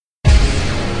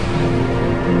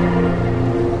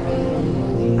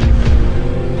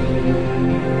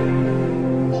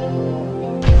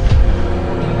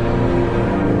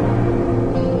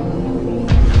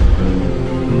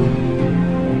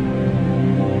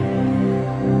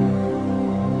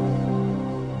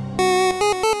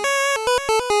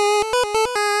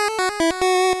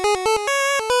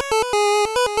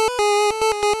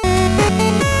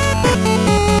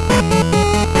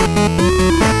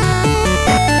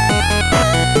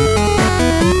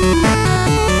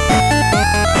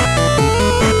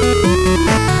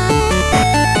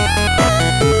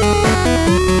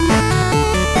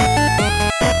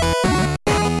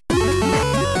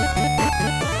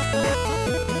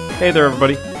Hey there,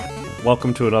 everybody.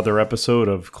 Welcome to another episode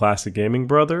of Classic Gaming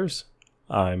Brothers.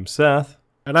 I'm Seth.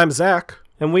 And I'm Zach.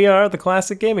 And we are the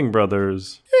Classic Gaming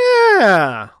Brothers.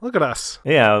 Yeah, look at us.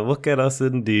 Yeah, look at us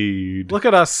indeed. Look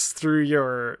at us through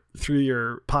your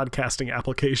podcasting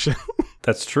application.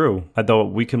 That's true. Although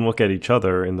we can look at each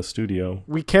other in the studio.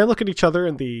 We can look at each other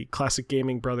in the Classic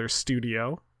Gaming Brothers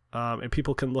studio, and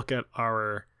people can look at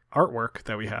our artwork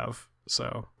that we have.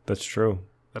 So that's true.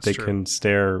 They can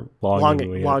stare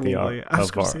longingly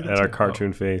at our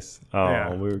cartoon face. Oh,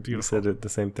 yeah, we said it the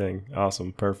same thing.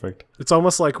 Awesome. Perfect. It's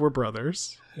almost like we're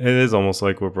brothers. It is almost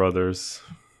like we're brothers.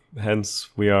 Hence,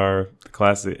 we are the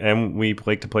classic, and we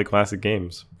like to play classic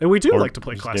games. And we do like to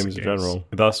play classic games in general.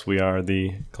 Thus, we are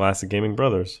the Classic Gaming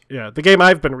Brothers. Yeah, the game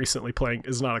I've been recently playing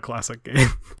is not a classic game.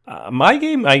 My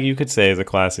game, you could say, is a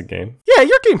classic game. Yeah,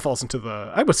 your game falls into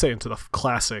the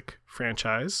classic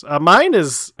franchise. Mine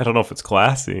is... I don't know if it's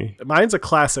classy. Mine's a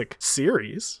classic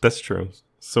series. That's true.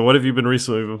 So what have you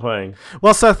recently been playing?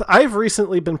 Well, Seth, I've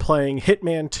recently been playing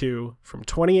Hitman 2 from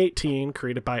 2018,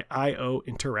 created by IO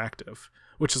Interactive,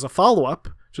 which is a follow-up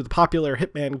to the popular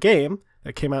Hitman game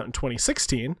that came out in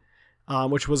 2016,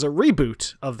 which was a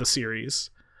reboot of the series,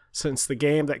 since the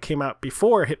game that came out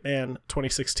before Hitman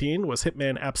 2016 was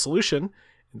Hitman Absolution,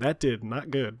 and that did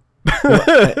not good.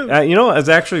 Well, it's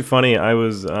actually funny. I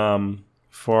was,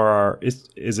 for our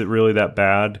Is It Really That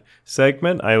Bad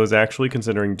segment, I was actually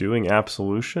considering doing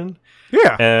Absolution.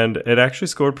 Yeah. And it actually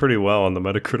scored pretty well on the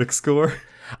Metacritic score.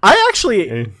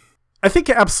 I think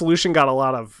Absolution got a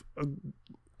lot of...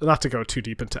 Not to go too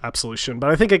deep into Absolution, but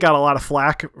I think it got a lot of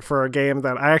flack for a game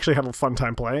that I actually had a fun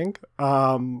time playing.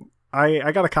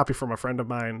 I got a copy from a friend of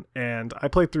mine, and I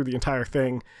played through the entire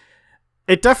thing.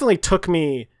 It definitely took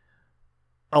me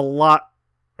a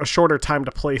shorter time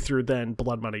to play through than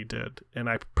Blood Money did, and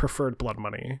I preferred Blood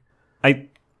Money. I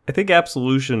think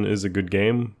Absolution is a good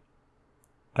game.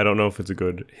 I don't know if it's a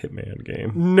good Hitman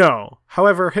game. No.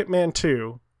 However, Hitman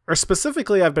 2... Or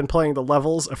specifically, I've been playing the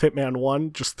levels of Hitman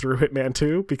 1 just through Hitman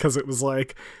 2 because it was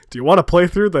like, do you want to play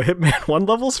through the Hitman 1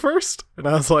 levels first? And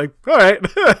I was like, all right.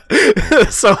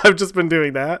 So I've just been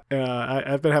doing that.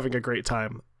 I've been having a great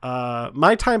time.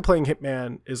 My time playing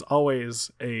Hitman is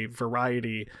always a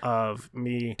variety of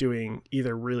me doing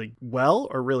either really well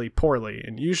or really poorly,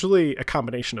 and usually a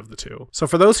combination of the two. So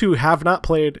for those who have not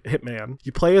played Hitman,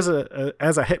 you play as a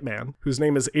hitman whose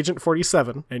name is Agent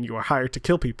 47, and you are hired to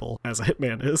kill people as a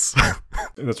hitman is.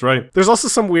 That's right. There's also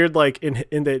some weird, like,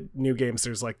 in the new games,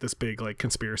 there's like this big like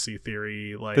conspiracy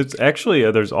theory. Like, it's actually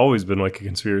there's always been like a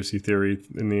conspiracy theory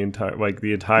in the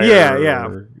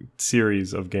entire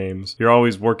series of games. You're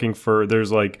always working for,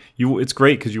 there's like, it's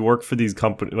great because you work for these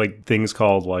company, like things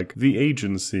called like the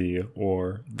agency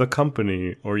or the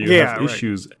company, or you have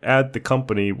issues at the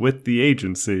company with the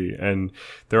agency, and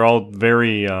they're all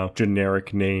very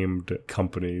generic named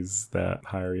companies that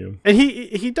hire you. And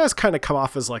he does kind of come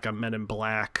off as like a Men in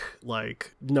Black,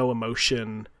 like no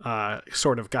emotion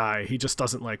sort of guy. He just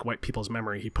doesn't like wipe people's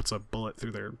memory. He puts a bullet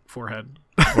through their forehead.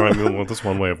 Well, that's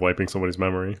one way of wiping somebody's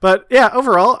memory. But yeah,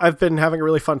 overall, I've been having a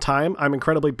really fun time. I'm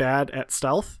incredibly bad at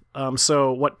stealth.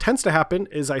 So what tends to happen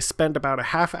is I spend about a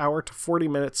half hour to 40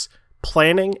 minutes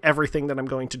planning everything that I'm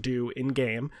going to do in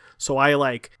game. So I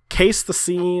like case the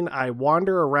scene, I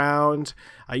wander around,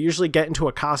 I usually get into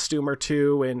a costume or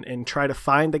two and try to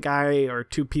find the guy or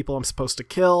two people I'm supposed to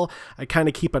kill. I kind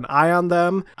of keep an eye on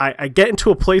them. I get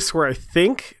into a place where I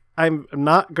think I'm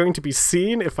not going to be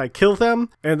seen if I kill them,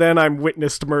 and then I'm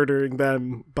witnessed murdering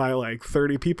them by like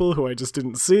 30 people who I just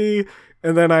didn't see,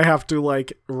 and then I have to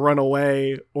like run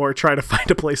away or try to find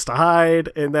a place to hide,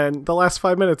 and then the last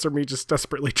 5 minutes are me just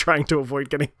desperately trying to avoid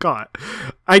getting caught.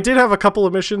 I did have a couple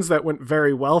of missions that went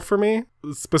very well for me.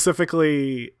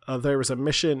 Specifically, there was a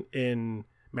mission in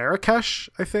Marrakesh,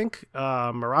 I think,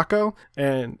 Morocco,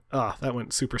 and that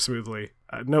went super smoothly.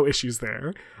 No issues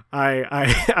there.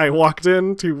 I walked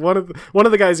into one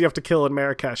of the guys you have to kill in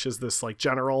Marrakesh is this like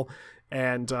general,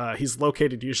 and he's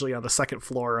located usually on the second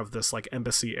floor of this like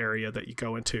embassy area that you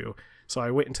go into. So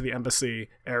I went into the embassy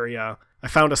area. I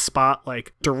found a spot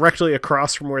like directly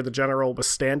across from where the general was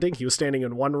standing. He was standing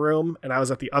in one room, and I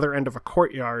was at the other end of a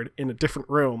courtyard in a different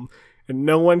room, and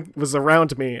no one was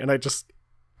around me, and I just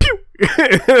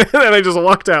and I just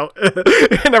walked out,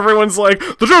 and everyone's like,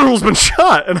 the general's been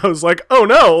shot, and I was like, oh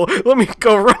no, let me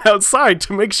go run outside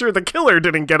to make sure the killer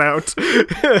didn't get out.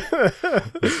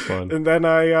 That's fun. And then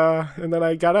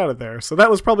I got out of there. So that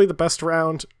was probably the best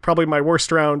round. Probably my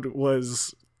worst round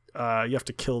was you have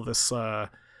to kill this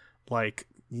like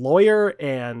lawyer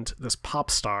and this pop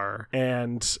star.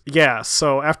 And yeah,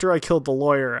 so after I killed the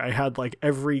lawyer, I had like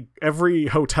every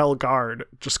hotel guard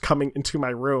just coming into my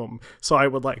room. So I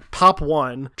would like pop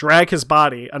one, drag his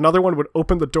body, another one would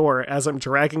open the door as I'm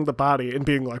dragging the body and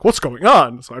being like, what's going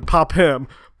on? So I'd pop him,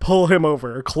 pull him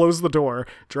over, close the door,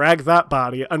 drag that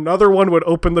body. Another one would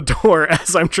open the door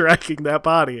as I'm dragging that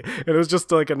body. And it was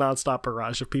just like a nonstop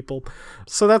barrage of people.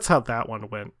 So that's how that one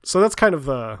went. So that's kind of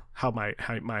how my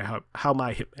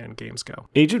Hitman games go.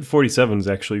 Agent 47 is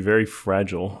actually very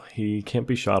fragile. He can't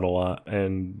be shot a lot,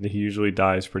 and he usually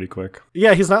dies pretty quick.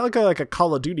 Yeah, he's not like a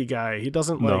Call of Duty guy. He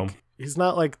doesn't He's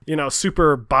not like,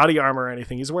 super body armor or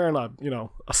anything. He's wearing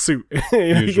a suit.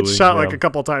 He gets shot like a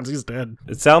couple of times. He's dead.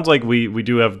 It sounds like we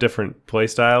do have different play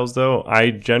styles, though. I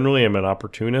generally am an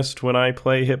opportunist when I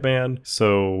play Hitman.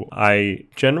 So I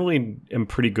generally am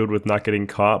pretty good with not getting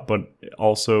caught, but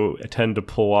also I tend to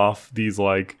pull off these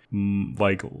like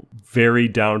very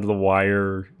down to the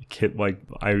wire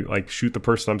I shoot the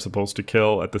person I'm supposed to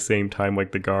kill at the same time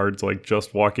like the guard's like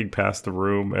just walking past the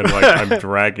room, and like I'm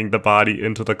dragging the body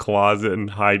into the closet and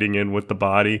hiding in with the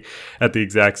body at the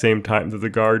exact same time that the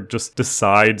guard just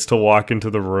decides to walk into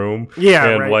the room. Yeah,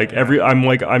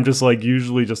 and I'm just like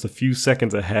usually just a few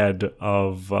seconds ahead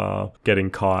of getting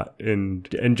caught, and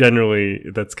generally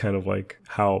that's kind of like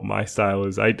how my style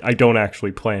is. I don't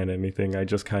actually plan anything. I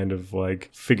just kind of like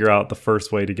figure out the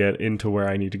first way to get into where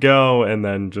I need to go, and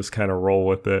then just kind of roll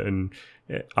with it and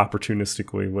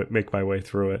opportunistically make my way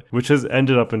through it, which has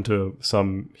ended up into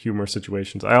some humorous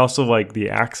situations. I also like the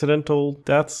accidental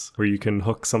deaths where you can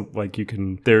hook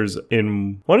there's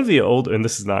in one of the old, and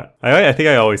this is not, I think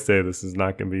I always say this is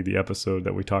not going to be the episode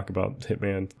that we talk about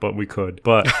Hitman, but we could.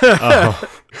 But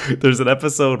there's an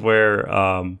episode where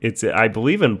it's, I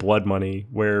believe in Blood Money,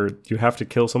 where you have to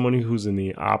kill someone who's in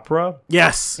the opera.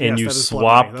 Yes. And you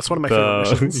swap That's one of my favorite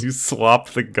missions. You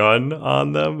swap the gun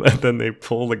on them, and then they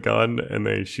pull the gun and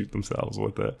they shoot themselves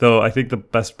with it. Though I think the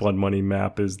best Blood Money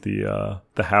map is the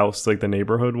house, like the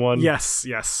neighborhood one.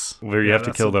 Yes. Where you have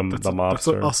to kill the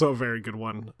mobster. That's also a very good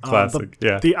one. Classic.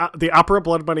 The opera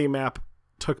Blood Money map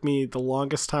took me the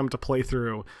longest time to play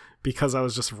through because I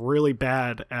was just really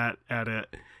bad at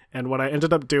it. And what I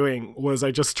ended up doing was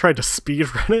I just tried to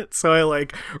speedrun it. So I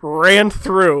like ran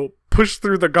through, pushed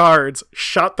through the guards,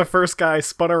 shot the first guy,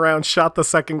 spun around, shot the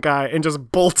second guy, and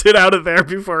just bolted out of there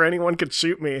before anyone could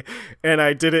shoot me. And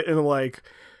I did it in like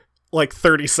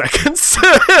 30 seconds.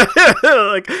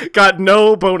 Like got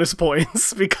no bonus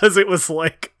points because it was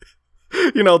like,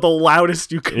 the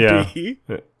loudest you could be.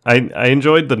 I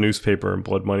enjoyed the newspaper in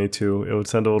Blood Money too. It would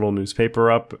send a little newspaper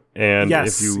up, and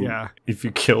if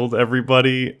you killed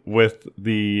everybody with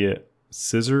the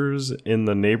scissors in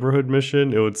the neighborhood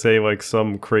mission, it would say like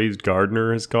some crazed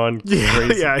gardener has gone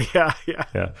crazy.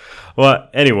 Yeah. Well,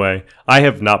 anyway, I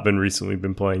have not recently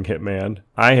been playing Hitman.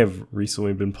 I have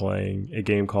recently been playing a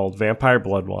game called Vampire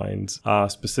Bloodlines,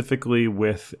 specifically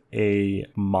with a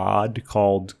mod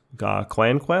called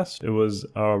Clan Quest. It was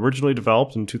originally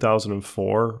developed in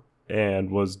 2004 and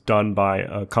was done by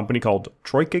a company called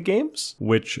Troika Games,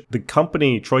 which the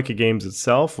company Troika Games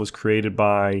itself was created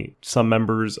by some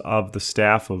members of the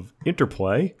staff of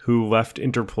Interplay, who left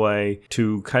Interplay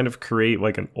to kind of create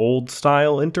like an old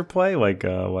style Interplay,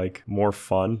 like more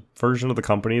fun version of the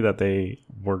company that they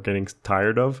were getting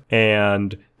tired of.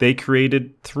 And they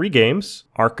created 3 games,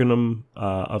 Arcanum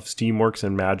of Steamworks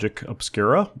and Magic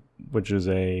Obscura, which is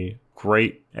a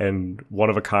great and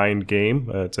one-of-a-kind game.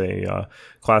 It's a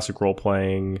classic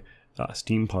role-playing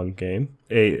steampunk game.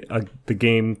 The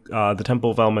game, The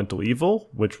Temple of Elemental Evil,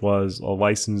 which was a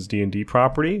licensed D&D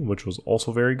property, which was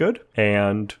also very good,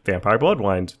 and Vampire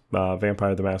Bloodlines,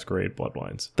 Vampire the Masquerade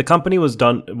Bloodlines. The company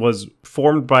was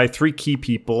formed by 3 key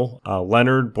people,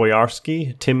 Leonard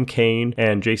Boyarsky, Tim Kane,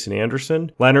 and Jason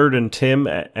Anderson. Leonard and Tim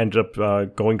ended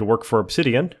up going to work for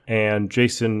Obsidian, and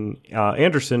Jason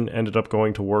Anderson ended up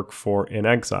going to work for In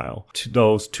Exile.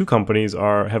 Those 2 companies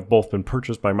have both been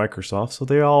purchased by Microsoft, so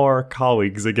they all are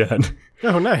colleagues again.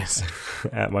 Oh, nice.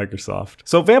 At Microsoft.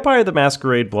 So Vampire the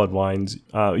Masquerade Bloodlines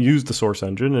used the Source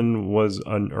Engine and was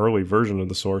an early version of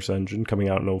the Source Engine coming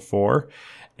out in 2004,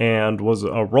 and was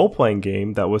a role-playing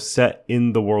game that was set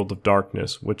in the World of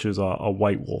Darkness, which is a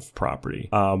White Wolf property,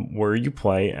 where you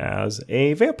play as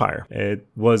a vampire. It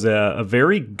was a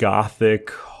very gothic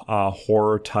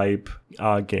horror type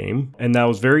game, and that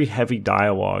was very heavy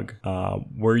dialogue,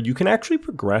 where you can actually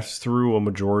progress through a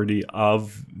majority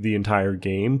of the entire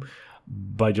game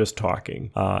by just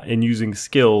talking and using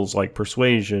skills like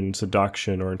persuasion,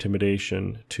 seduction, or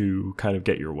intimidation to kind of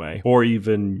get your way, or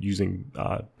even using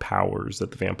powers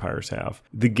that the vampires have.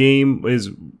 The game is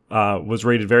was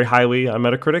rated very highly on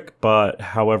Metacritic, but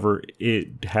however,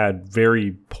 it had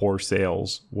very poor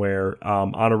sales, where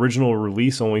on original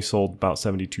release only sold about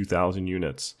 72,000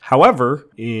 units. However,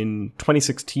 in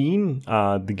 2016,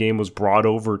 the game was brought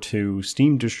over to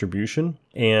Steam distribution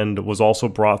and was also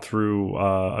brought through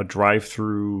a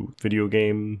drive-through video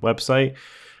game website.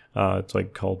 It's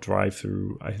like called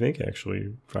Drive-Through, I think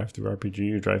actually, Drive-Through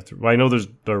RPG or Drive-Through. Well, I know there's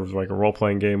like a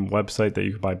role-playing game website that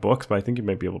you can buy books, but I think you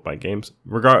might be able to buy games.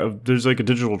 There's like a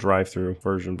digital drive-through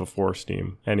version before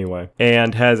Steam anyway,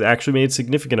 and has actually made a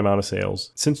significant amount of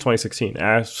sales since 2016.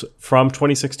 As from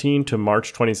 2016 to March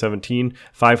 2017,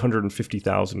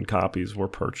 550,000 copies were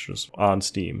purchased on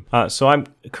Steam. So I'm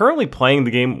currently playing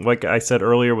the game, like I said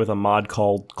earlier, with a mod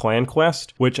called Clan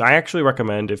Quest, which I actually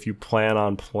recommend if you plan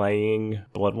on playing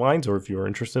Bloodlines, or if you're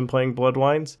interested in playing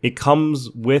Bloodlines. It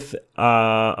comes with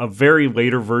a very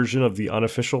later version of the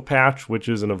unofficial patch, which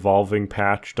is an evolving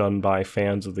patch done by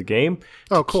fans of the game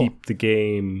to keep the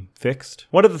game fixed.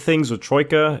 One of the things with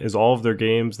Troika is all of their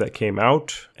games that came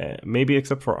out, maybe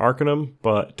except for Arcanum,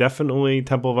 but definitely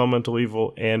Temple of Elemental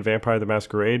Evil and Vampire the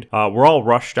Masquerade, were all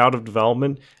rushed out of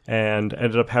development and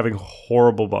ended up having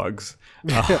horrible bugs.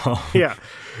 Yeah.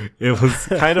 It was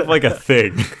kind of like a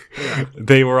thing. Yeah.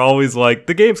 They were always like,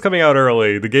 the game's coming out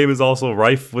early. The game is also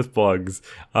rife with bugs.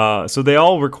 So they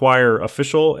all require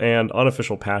official and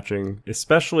unofficial patching,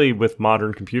 especially with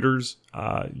modern computers.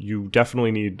 You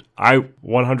definitely need, I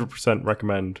 100%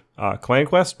 recommend Clan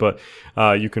Quest, but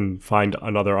you can find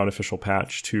another unofficial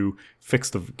patch to fix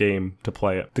the game to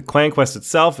play it. The Clan Quest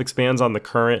itself expands on the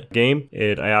current game.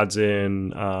 It adds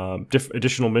in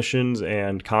additional missions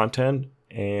and content,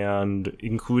 and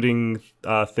including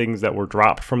things that were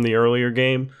dropped from the earlier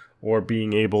game, or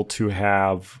being able to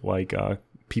have like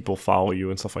people follow you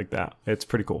and stuff like that. It's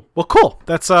pretty cool. Well, cool.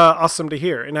 That's awesome to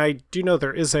hear. And I do know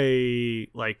there is a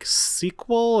like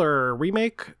sequel or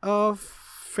remake of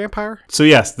Vampire. So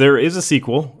yes, there is a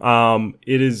sequel.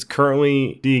 It is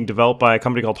currently being developed by a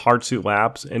company called Hardsuit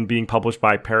Labs and being published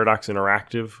by Paradox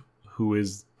Interactive, who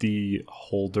is the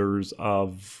holders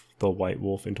of the White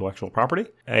Wolf intellectual property.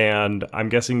 And I'm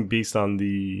guessing based on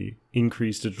the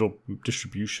increased digital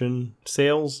distribution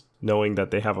sales, knowing that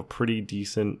they have a pretty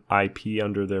decent IP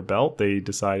under their belt, they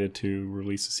decided to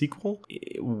release a sequel.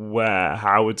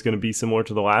 How it's going to be similar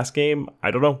to the last game,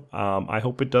 I don't know. I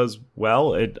hope it does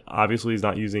well. It obviously is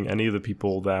not using any of the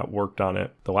people that worked on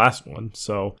it, the last one.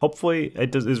 So hopefully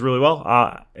it is really well.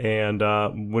 And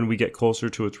when we get closer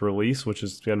to its release, which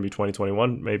is going to be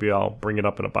 2021, maybe I'll bring it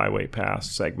up in a Byway Pass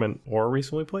segment or a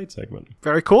recently played segment.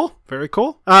 Very cool. Very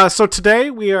cool. So today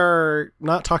we are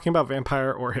not talking about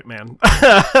Vampire or Hitman.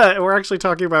 We're actually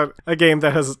talking about a game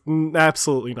that has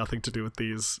absolutely nothing to do with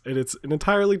these. And it's an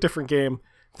entirely different game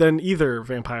than either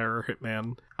Vampire or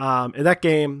Hitman. And that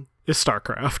game is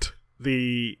StarCraft.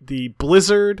 The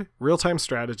Blizzard real-time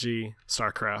strategy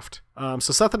StarCraft.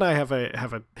 So Seth and I have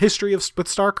a history with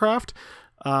StarCraft.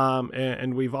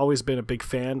 And we've always been a big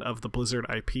fan of the Blizzard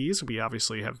IPs. We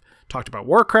obviously have talked about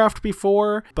Warcraft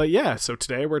before, but yeah, so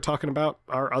today we're talking about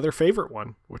our other favorite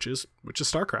one, which is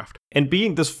StarCraft. And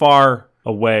being this far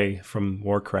away from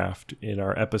Warcraft in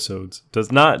our episodes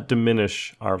does not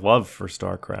diminish our love for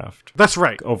StarCraft. That's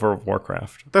right. Over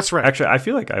Warcraft. That's right. Actually, I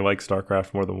feel like I like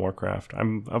StarCraft more than Warcraft.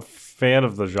 I'm a fan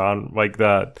of the genre, like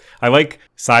that. I like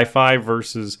sci-fi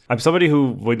versus. I'm somebody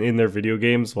who, when in their video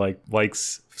games,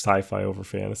 likes sci-fi over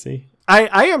fantasy.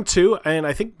 I am too, and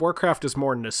I think Warcraft is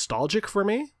more nostalgic for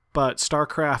me, but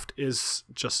StarCraft is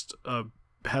just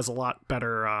has a lot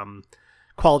better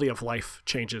quality of life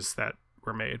changes that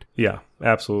were made. Yeah,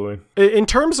 absolutely. In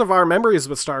terms of our memories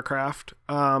with StarCraft,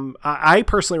 I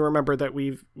personally remember that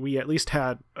we at least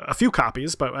had a few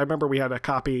copies, but I remember we had a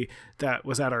copy that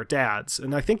was at our dad's,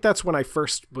 and I think that's when I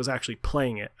first was actually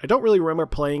playing it. I don't really remember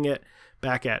playing it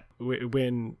back at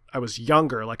when I was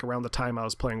younger, like around the time I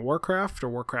was playing Warcraft or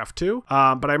Warcraft 2.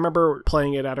 But I remember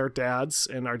playing it at our dad's,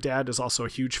 and our dad is also a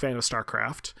huge fan of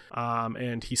StarCraft.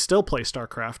 And he still plays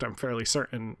StarCraft, I'm fairly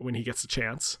certain, when he gets a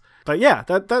chance. But yeah,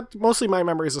 that mostly my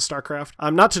memories of StarCraft.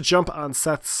 Not to jump on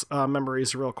Seth's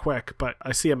memories real quick, but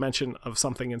I see a mention of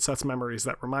something in Seth's memories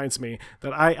that reminds me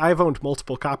that I've owned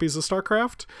multiple copies of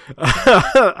StarCraft.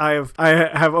 I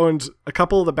have owned a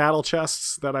couple of the battle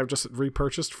chests that I've just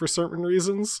repurchased for certain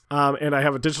reasons. And I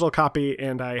have a digital copy,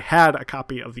 and I had a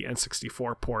copy of the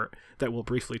N64 port that we'll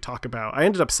briefly talk about. I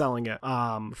ended up selling it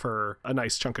for a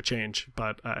nice chunk of change,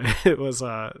 but it was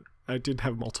I did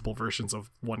have multiple versions of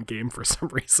one game for some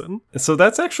reason. So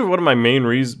that's actually one of my main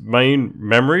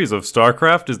memories of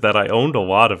StarCraft is that I owned a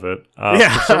lot of it.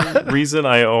 For some reason,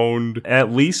 I owned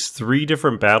at least 3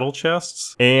 different battle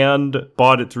chests and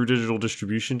bought it through digital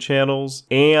distribution channels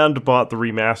and bought the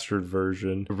remastered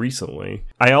version recently.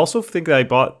 I also think that I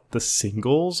bought the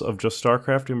singles of just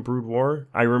StarCraft and Brood War.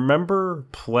 I remember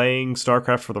playing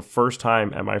StarCraft for the first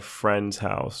time at my friend's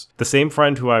house. The same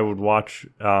friend who I would watch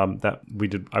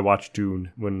I watched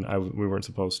Dune when we weren't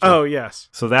supposed to. Oh, yes.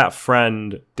 So that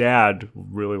friend, dad,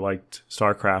 really liked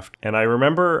StarCraft. And I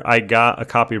remember I got a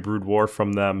copy of Brood War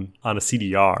from them on a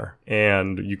CDR.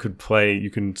 And you can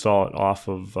install it off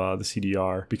of the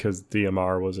CDR because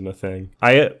DMR wasn't a thing.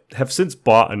 I have since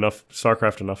bought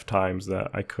StarCraft enough times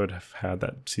that I could have had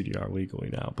that CDR legally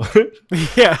now. But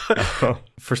yeah.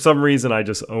 For some reason, I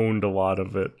just owned a lot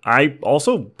of it. I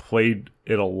also played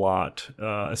it a lot,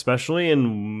 especially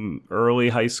in early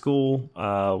high school,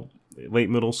 late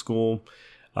middle school.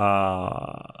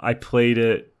 I played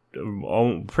it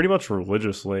pretty much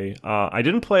religiously. I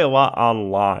didn't play a lot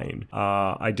online.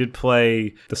 I did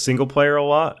play the single player a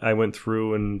lot. I went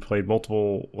through and played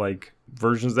multiple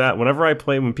versions of that.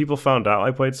 When people found out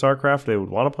I played StarCraft, they would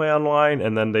want to play online,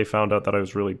 and then they found out that I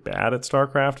was really bad at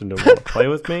StarCraft and didn't want to play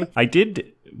with me. I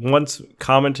did once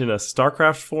comment in a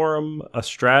StarCraft forum, a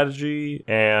strategy,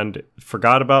 and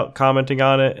forgot about commenting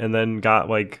on it, and then got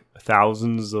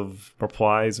thousands of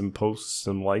replies and posts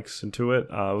and likes into it.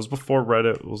 It was before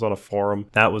Reddit was on a forum.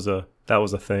 That was a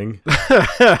thing.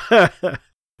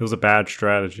 It was a bad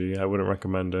strategy. I wouldn't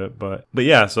recommend it, but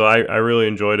yeah. So I really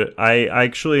enjoyed it. I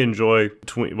actually enjoy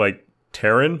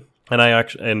Terran, and I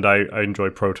enjoy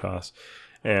Protoss,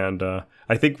 and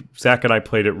I think Zach and I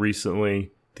played it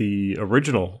recently. The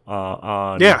original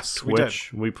on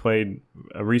Twitch. We played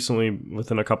recently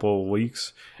within a couple of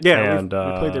weeks. Yeah, and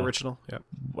we played the original. Yeah,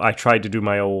 I tried to do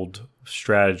my old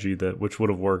strategy which would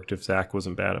have worked if Zach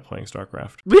wasn't bad at playing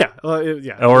StarCraft.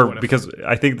 Yeah, or because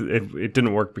I think it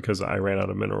didn't work because I ran out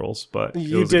of minerals. But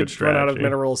it was a good strategy. Run out of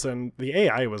minerals, and the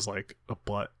AI was like a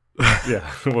butt. Yeah,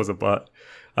 it was a butt.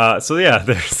 So yeah,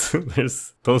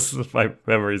 there's those are my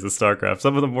memories of StarCraft.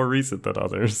 Some of them more recent than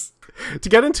others. To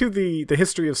get into the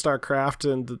history of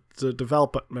StarCraft and the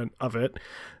development of it,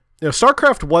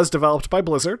 StarCraft was developed by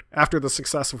Blizzard after the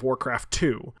success of Warcraft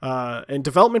 2, and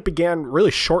development began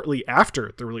really shortly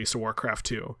after the release of Warcraft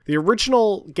 2. The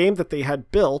original game that they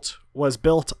had built was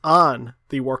built on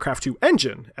the Warcraft 2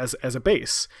 engine as a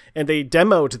base, and they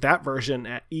demoed that version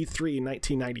at E3 in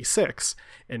 1996,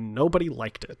 and nobody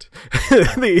liked it.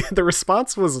 The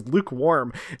response was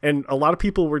lukewarm, and a lot of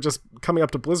people were just coming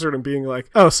up to Blizzard and being like,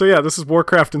 oh, so yeah, this is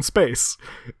Warcraft in space.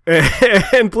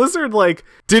 And Blizzard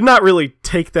did not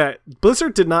take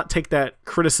that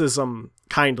criticism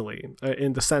kindly,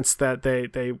 in the sense that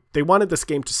they wanted this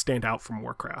game to stand out from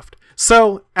Warcraft.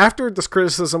 So after this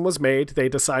criticism was made, they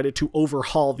decided to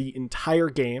overhaul the entire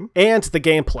game and the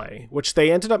gameplay, which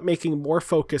they ended up making more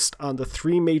focused on the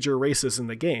 3 major races in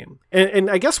the game. And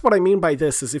I guess what I mean by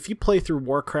this is if you play through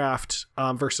Warcraft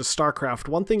versus StarCraft,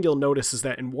 one thing you'll notice is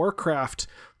that in Warcraft,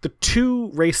 the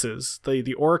 2 races,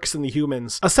 the orcs and the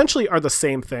humans, essentially are the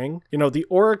same thing. The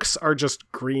orcs are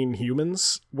just green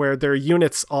humans, where their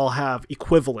units all have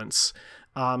equivalents.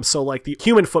 So the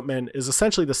human footman is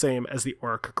essentially the same as the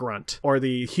orc grunt, or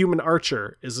the human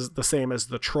archer is the same as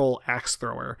the troll axe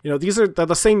thrower. They're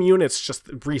the same units, just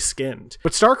reskinned.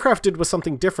 What StarCraft did was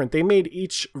something different. They made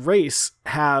each race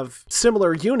have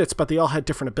similar units, but they all had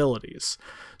different abilities.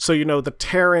 So, the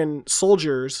Terran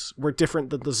soldiers were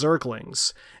different than the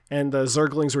Zerglings, and the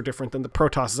Zerglings were different than the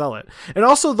Protoss Zealot. And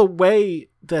also the way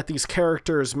that these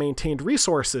characters maintained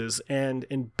resources and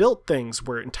built things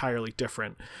were entirely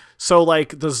different. So,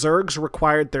 the Zergs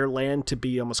required their land to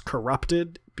be almost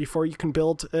corrupted before you can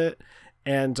build it,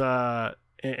 and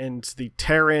the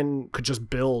Terran could just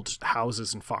build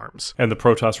houses and farms. And the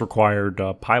Protoss required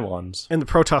pylons. And the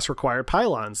Protoss required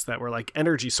pylons that were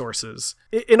energy sources.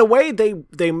 In a way,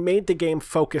 they made the game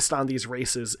focused on these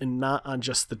races and not on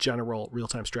just the general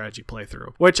real-time strategy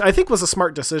playthrough, which I think was a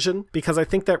smart decision, because I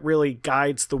think that really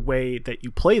guides the way that you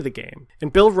play the game.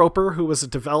 And Bill Roper, who was a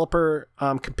developer,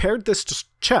 compared this to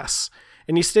chess,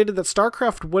 and he stated that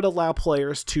StarCraft would allow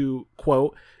players to,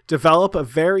 quote, develop a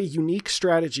very unique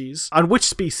strategies on which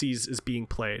species is being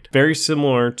played. Very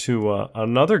similar to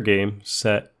another game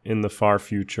set in the far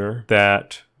future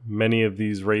that many of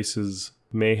these races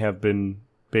may have been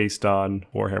based on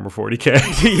Warhammer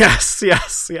 40k. Yes.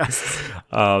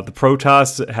 The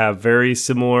Protoss have very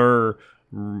similar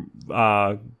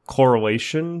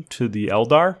correlation to the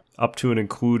Eldar, up to and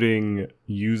including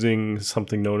using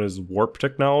something known as warp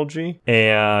technology.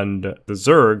 And the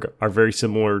Zerg are very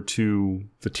similar to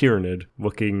the Tyranid,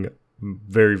 looking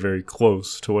very, very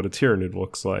close to what a Tyranid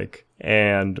looks like.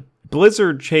 And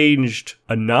Blizzard changed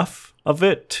enough of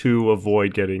it to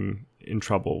avoid getting in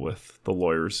trouble with the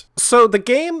lawyers. So the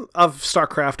game of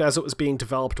StarCraft, as it was being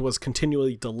developed, was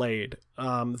continually delayed,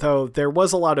 though there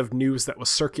was a lot of news that was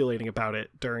circulating about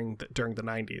it during the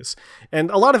 90s,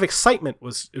 and a lot of excitement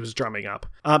was drumming up.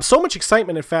 So much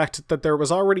excitement, in fact, that there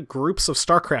was already groups of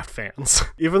StarCraft fans,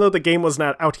 even though the game was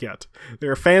not out yet. They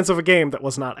were fans of a game that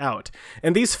was not out,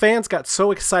 and these fans got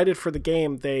so excited for the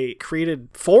game they created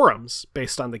forums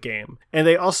based on the game, and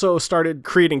they also started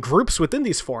creating groups within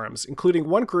these forums, including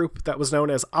one group that was known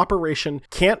as Operation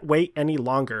Can't Wait Any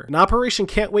Longer. And Operation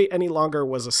Can't Wait Any Longer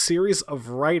was a series of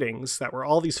writings that were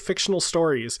all these fictional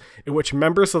stories in which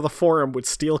members of the forum would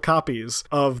steal copies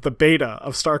of the beta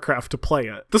of StarCraft to play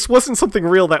it. This wasn't something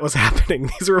real that was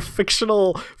happening. These were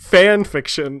fictional fan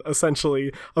fiction,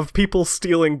 essentially, of people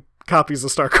stealing copies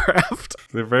of StarCraft.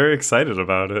 They're very excited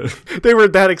about it. They were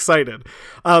that excited.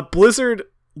 Blizzard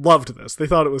loved this. They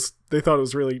thought it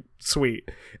was really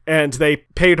sweet, and they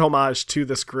paid homage to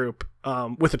this group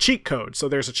with a cheat code. So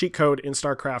there's a cheat code in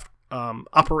StarCraft,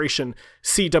 Operation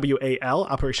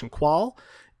CWAL, Operation Qual,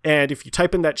 and if you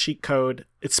type in that cheat code,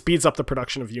 it speeds up the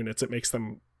production of units. It makes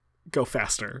them go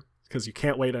faster because you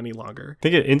can't wait any longer. I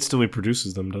think it instantly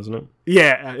produces them, doesn't it?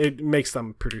 Yeah, it makes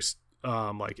them produce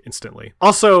instantly.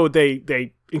 Also,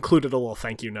 they included a little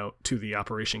thank you note to the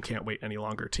Operation Can't Wait Any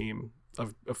Longer team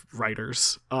of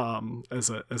writers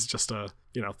as just a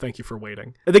thank you for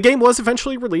waiting. The game was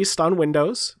eventually released on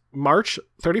Windows March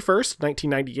 31st,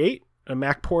 1998. A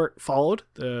Mac port followed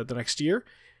the next year,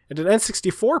 and an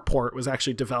N64 port was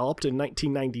actually developed in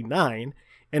 1999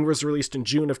 and was released in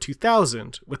June of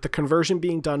 2000, with the conversion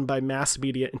being done by Mass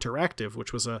Media Interactive,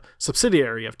 which was a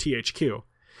subsidiary of THQ.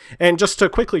 And just to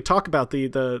quickly talk about the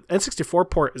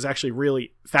N64 port is actually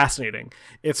really fascinating.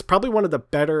 It's probably one of the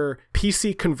better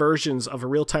PC conversions of a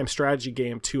real-time strategy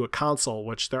game to a console,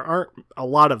 which there aren't a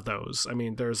lot of those. I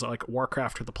mean, there's like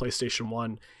Warcraft for the PlayStation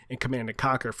 1 and Command &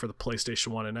 Conquer for the PlayStation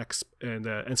 1 and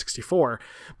N64.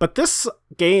 But this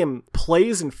game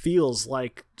plays and feels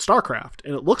like StarCraft,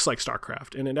 and it looks like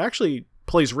StarCraft, and it actually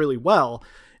plays really well.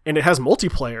 And it has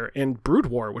multiplayer in Brood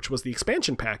War, which was the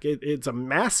expansion pack. It's a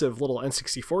massive little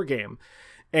N64 game.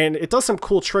 And it does some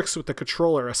cool tricks with the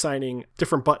controller, assigning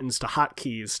different buttons to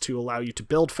hotkeys to allow you to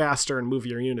build faster and move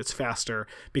your units faster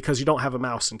because you don't have a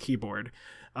mouse and keyboard.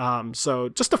 So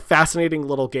just a fascinating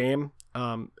little game.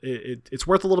 It's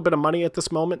worth a little bit of money at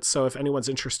this moment, so if anyone's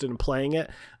interested in playing it,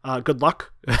 good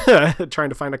luck trying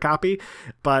to find a copy.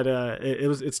 But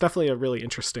it's definitely a really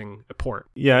interesting port.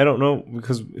 Yeah, I don't know,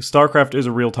 because StarCraft is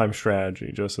a real-time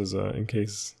strategy, just as in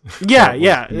case. Yeah,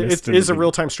 it is a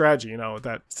real-time strategy.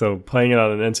 That. So playing it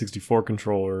on an N64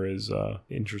 controller is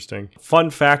interesting. Fun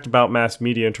fact about Mass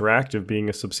Media Interactive being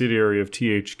a subsidiary of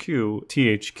THQ: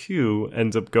 THQ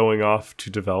ends up going off to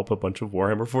develop a bunch of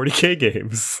Warhammer 40k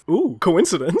games. Ooh.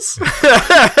 Coincidence.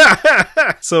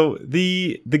 So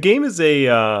the game is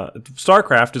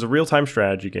StarCraft is a real-time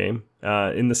strategy game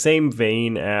in the same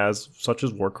vein as such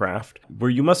as Warcraft,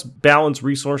 where you must balance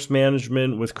resource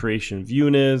management with creation of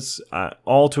units,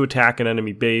 all to attack an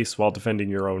enemy base while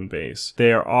defending your own base.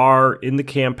 There are in the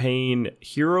campaign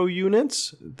hero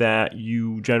units that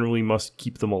you generally must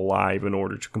keep them alive in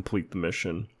order to complete the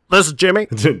mission. This is Jimmy.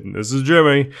 This is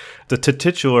Jimmy. The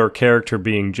titular character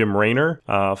being Jim Raynor,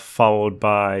 followed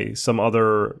by some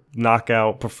other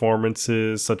knockout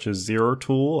performances such as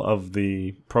Zeratul of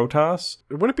the Protoss.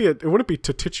 It wouldn't be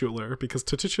titular, because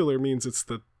titular means it's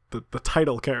the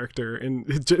title character, and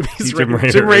Jim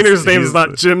Raynor's name is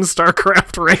not Jim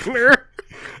StarCraft Raynor.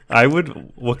 I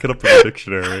would look it up in the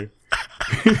dictionary.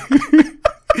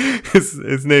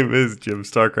 His name is Jim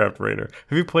StarCraft Raynor.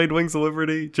 Have you played Wings of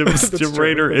Liberty? Jim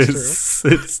Raynor it's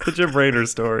the Jim Raynor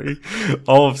story.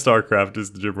 All of StarCraft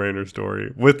is the Jim Raynor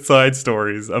story, with side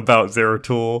stories about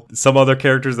Zeratul. Some other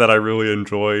characters that I really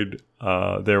enjoyed.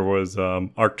 There was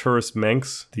Arcturus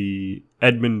Mengs, the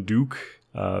Edmund Duke.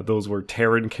 Those were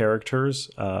Terran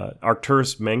characters.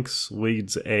 Arcturus Mengs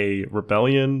leads a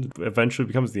rebellion, eventually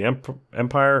becomes the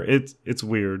Empire. It's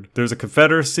weird. There's a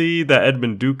confederacy that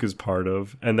Edmund Duke is part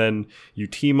of, and then you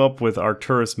team up with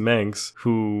Arcturus Mengs,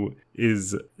 who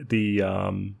is the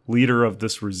leader of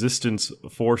this resistance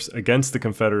force against the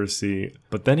confederacy,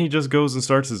 but then he just goes and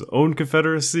starts his own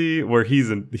confederacy where he's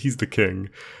the king.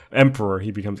 Emperor,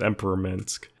 he becomes Emperor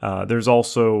Mensk. There's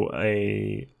also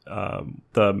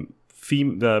the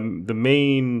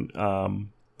main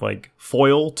like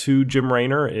foil to Jim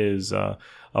Raynor is a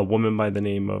woman by the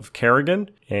name of Kerrigan,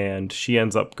 and she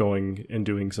ends up going and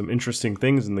doing some interesting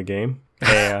things in the game.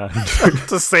 And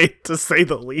to say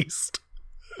the least.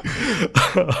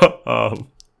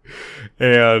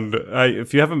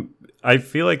 If you haven't, I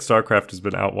feel like StarCraft has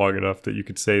been out long enough that you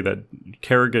could say that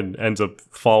Kerrigan ends up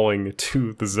falling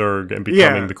to the Zerg and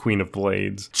becoming the Queen of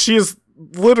Blades. She is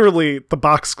literally the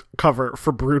box cover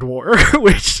for Brood War,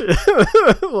 which,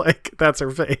 like, that's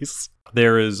her face.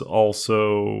 There is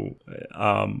also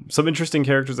some interesting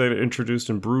characters that are introduced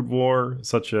in Brood War,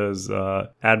 such as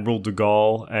Admiral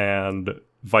Dugall and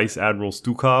Vice Admiral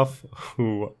Stukov,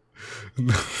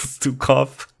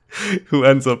 who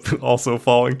ends up also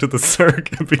falling to the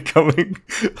Zerg and becoming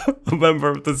a member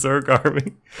of the Zerg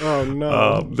army. Oh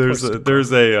no! There's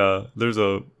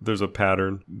a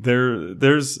pattern.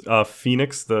 There's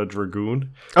Phoenix the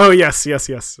Dragoon. Oh yes,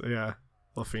 yeah.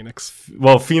 Well, Phoenix.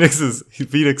 Well,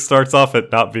 Phoenix starts off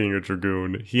at not being a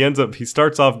Dragoon. He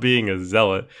starts off being a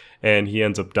Zealot, and he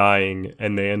ends up dying,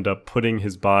 and they end up putting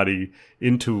his body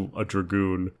into a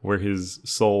Dragoon where his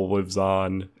soul lives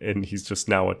on, and he's just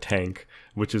now a tank,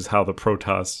 which is how the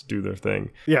Protoss do their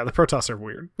thing. Yeah, the Protoss are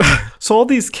weird. So all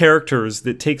these characters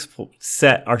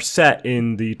that are set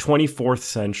in the 24th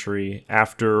century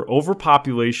after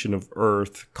overpopulation of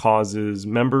Earth causes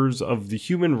members of the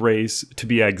human race to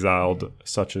be exiled,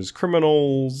 such as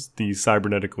criminals, the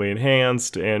cybernetically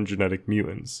enhanced, and genetic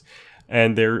mutants.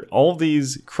 And all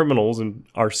these criminals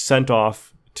are sent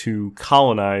off to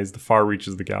colonize the far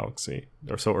reaches of the galaxy.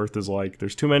 So Earth is like,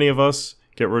 there's too many of us,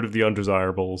 get rid of the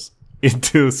undesirables.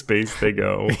 Into space they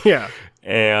go. Yeah.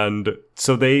 And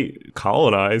so they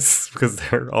colonize because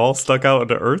they're all stuck out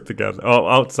into Earth together,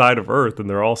 outside of Earth, and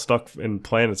they're all stuck in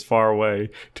planets far away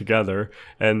together.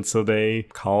 And so they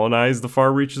colonize the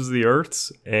far reaches of the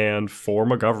Earths and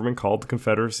form a government called the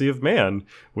Confederacy of Man,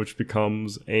 which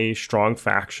becomes a strong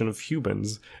faction of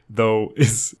humans, though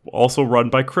is also run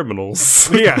by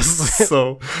criminals. Yes.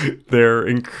 So they're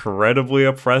incredibly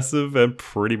oppressive and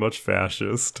pretty much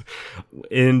fascist.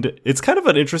 And it's kind of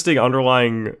an interesting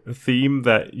underlying theme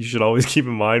that you should always keep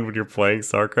in mind when you're playing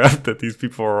StarCraft, that these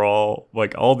people are all,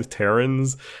 like, all the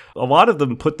Terrans, a lot of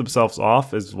them put themselves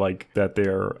off as, like, that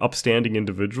they're upstanding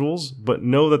individuals, but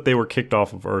know that they were kicked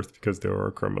off of Earth because they were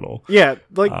a criminal. Yeah,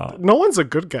 like, no one's a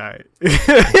good guy.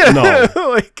 No.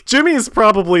 Like, Jimmy's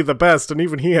probably the best, and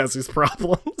even he has his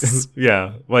problems.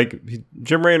 Yeah, like,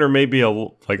 Jim Raynor may be a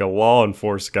law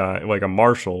enforcement guy, like a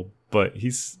marshal, but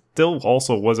he's still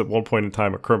also was at one point in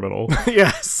time a criminal.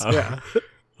 Yes, yeah.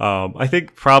 I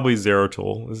think probably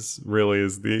Zeratul is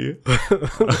the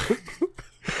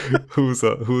who's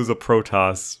a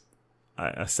Protoss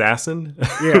assassin.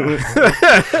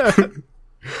 Yeah.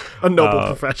 A noble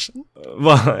profession.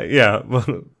 Well, yeah,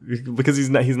 because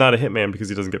he's not a hitman because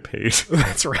he doesn't get paid.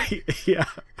 That's right. Yeah.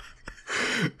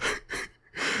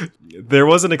 There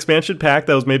was an expansion pack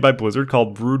that was made by Blizzard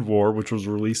called Brood War, which was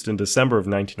released in December of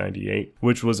 1998,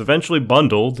 which was eventually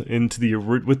bundled into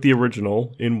with the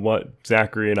original in what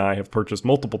Zachary and I have purchased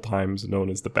multiple times, known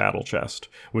as the Battle Chest,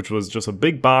 which was just a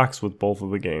big box with both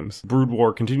of the games. Brood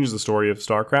War continues the story of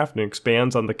StarCraft and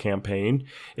expands on the campaign.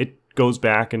 It goes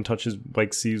back and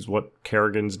sees what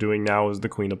Kerrigan's doing now as the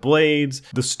Queen of Blades.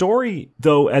 The story,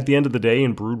 though, at the end of the day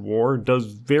in Brood War, does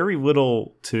very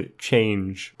little to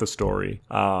change the story.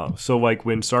 So like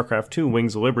when StarCraft 2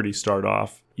 Wings of Liberty start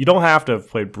off, you don't have to have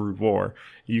played Brood War.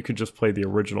 You could just play the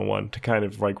original one to kind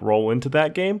of like roll into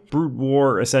that game. Brood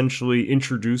War essentially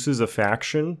introduces a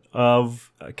faction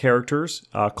of characters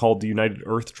called the United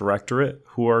Earth Directorate,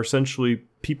 who are essentially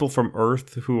people from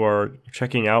Earth who are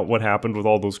checking out what happened with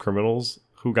all those criminals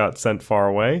who got sent far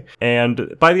away.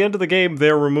 And by the end of the game,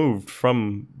 they're removed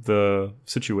from the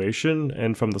situation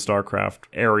and from the StarCraft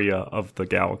area of the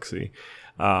galaxy.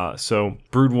 So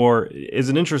Brood War is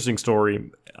an interesting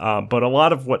story, but a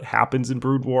lot of what happens in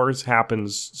Brood Wars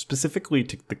happens specifically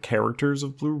to the characters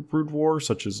of Brood War,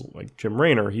 such as like Jim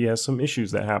Raynor. He has some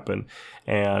issues that happen,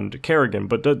 and Kerrigan,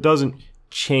 but that doesn't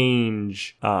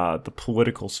change the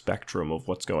political spectrum of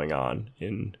what's going on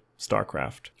in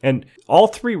StarCraft. And all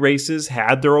three races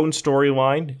had their own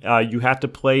storyline. You had to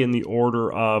play in the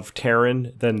order of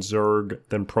Terran, then Zerg,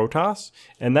 then Protoss.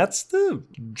 And that's the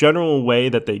general way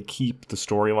that they keep the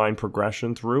storyline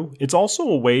progression through. It's also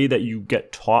a way that you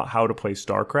get taught how to play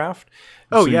StarCraft.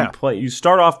 Oh, so yeah. You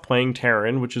start off playing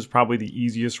Terran, which is probably the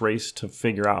easiest race to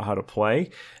figure out how to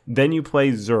play. Then you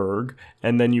play Zerg,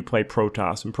 and then you play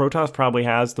Protoss. And Protoss probably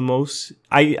has the most...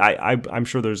 I'm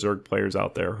sure there's Zerg players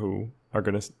out there who are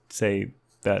going to say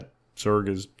that Zerg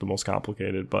is the most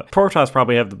complicated, but Protoss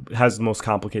probably has the most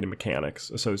complicated mechanics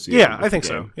associated. Yeah, I think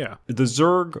so. Yeah, the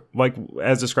Zerg, like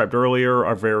as described earlier,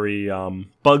 are very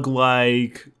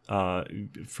bug-like.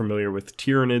 Familiar with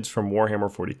Tyranids from Warhammer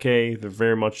 40k. They're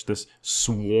very much this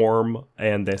swarm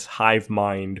and this hive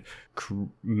mind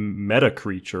meta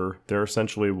creature. They're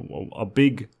essentially a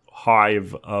big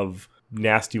hive of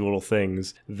nasty little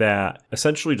things that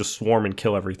essentially just swarm and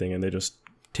kill everything, and they just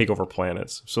take over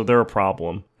planets. So they're a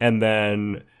problem. And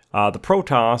then the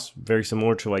Protoss, very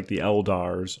similar to like the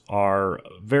Eldars, are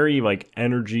very like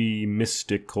energy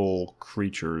mystical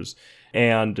creatures.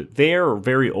 And they're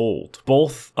very old.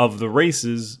 Both of the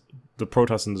races, the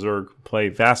Protoss and Zerg, play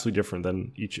vastly different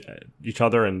than each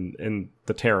other, and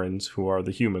the Terrans, who are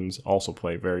the humans, also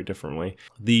play very differently.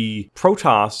 The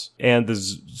Protoss and the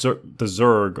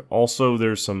Zerg, also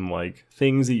there's some like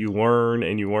things that you learn,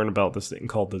 and you learn about this thing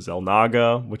called the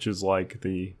Xel'Naga, which is like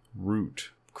the root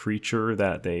creature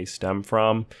that they stem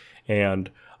from. And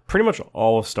pretty much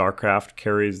all of StarCraft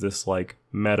carries this like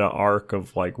meta arc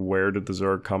of like, where did the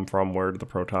Zerg come from, where did the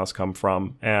Protoss come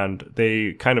from, and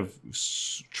they kind of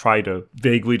try to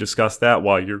vaguely discuss that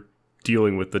while you're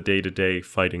dealing with the day-to-day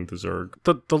fighting the Zerg.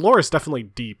 The lore is definitely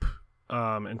deep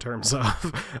in terms of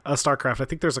StarCraft. I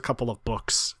think there's a couple of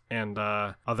books and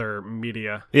other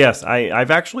media. Yes, I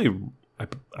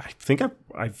think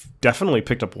I've definitely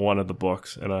picked up one of the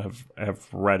books, and I have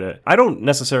read it. I don't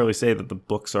necessarily say that the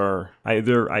books are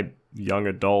either young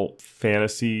adult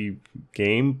fantasy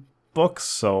game books,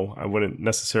 so I wouldn't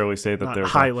necessarily say that they're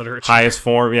high literature,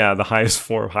 the highest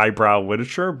form, highbrow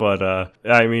literature. But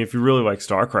I mean, if you really like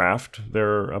StarCraft,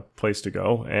 they're a place to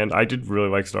go. And I did really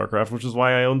like StarCraft, which is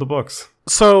why I owned the books.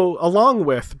 So, along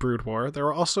with Brood War, there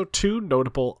were also 2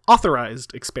 notable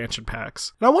authorized expansion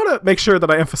packs. And I want to make sure that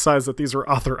I emphasize that these were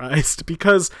authorized,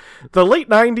 because the late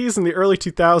 90s and the early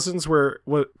 2000s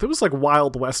it was like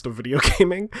Wild West of video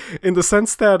gaming, in the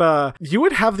sense that you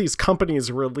would have these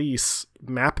companies release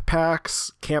map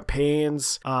packs,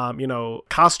 campaigns,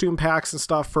 costume packs and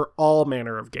stuff for all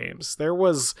manner of games. There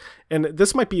was, and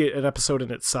this might be an episode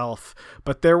in itself,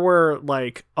 but there were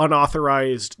like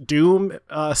unauthorized Doom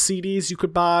CDs you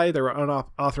could buy. There were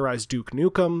unauthorized Duke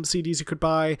Nukem CDs you could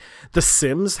buy. The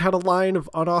Sims had a line of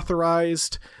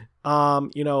unauthorized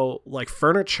like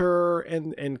furniture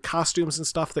and costumes and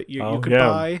stuff that you could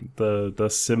buy. The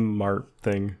Sim Mart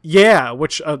thing. Yeah,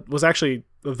 which was actually,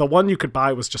 the one you could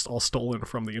buy was just all stolen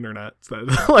from the internet.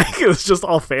 Like, it was just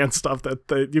all fan stuff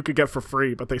that you could get for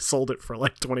free, but they sold it for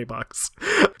like $20.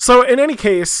 So in any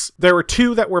case, there were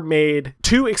 2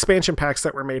 expansion packs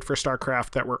that were made for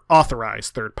StarCraft that were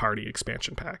authorized third-party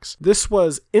expansion packs. This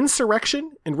was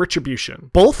Insurrection and Retribution.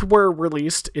 Both were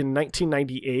released in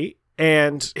 1998.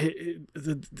 And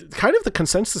the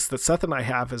consensus that Seth and I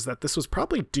have is that this was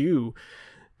probably due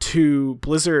to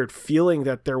Blizzard feeling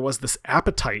that there was this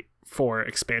appetite for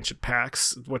expansion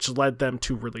packs, which led them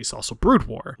to release also Brood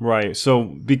War. Right. So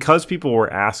because people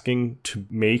were asking to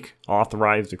make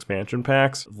authorized expansion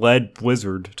packs, led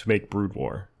Blizzard to make Brood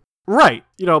War. Right.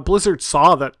 Blizzard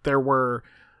saw that there were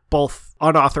both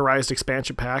unauthorized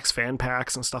expansion packs, fan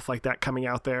packs, and stuff like that coming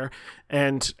out there.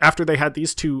 And after they had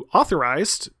these 2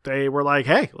 authorized, they were like,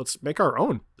 hey, let's make our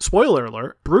own. Spoiler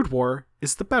alert, Brood War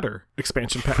is the better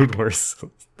expansion pack. Brood War is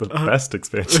the best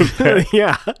expansion pack.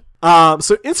 Yeah.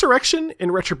 So Insurrection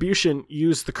and Retribution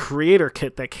used the creator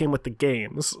kit that came with the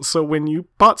games. So when you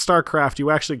bought StarCraft,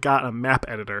 you actually got a map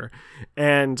editor.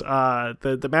 And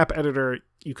the map editor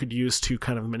you could use to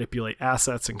kind of manipulate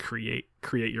assets and create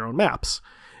your own maps.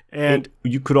 And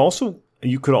you could also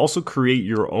create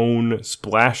your own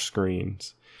splash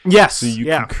screens. Yes. So you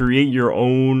can create your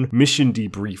own mission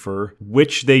debriefer,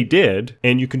 which they did,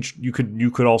 and you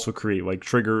could also create like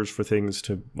triggers for things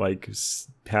to like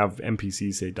have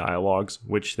NPCs say dialogues,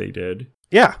 which they did.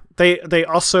 Yeah, they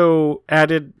also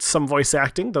added some voice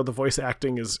acting, though the voice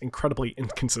acting is incredibly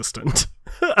inconsistent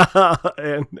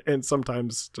and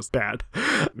sometimes just bad.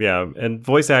 Yeah, and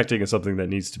voice acting is something that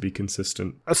needs to be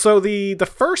consistent. So the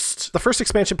first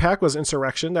expansion pack was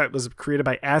Insurrection, that was created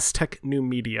by Aztec New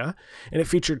Media, and it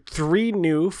featured 3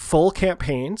 new full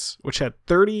campaigns, which had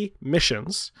 30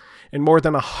 missions and more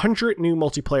than 100 new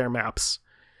multiplayer maps.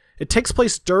 It takes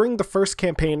place during the first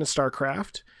campaign in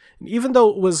StarCraft. Even though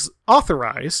it was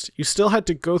authorized, you still had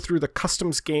to go through the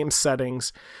customs game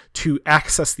settings to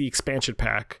access the expansion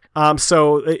pack.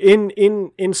 So in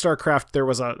StarCraft, there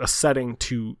was a setting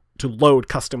to load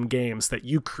custom games that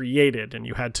you created, and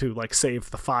you had to like save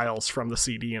the files from the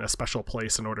CD in a special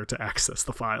place in order to access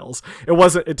the files.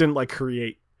 It didn't like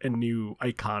create a new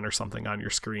icon or something on your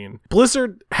screen.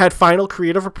 Blizzard had final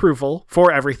creative approval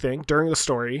for everything during the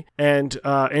story and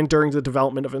during the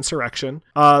development of Insurrection,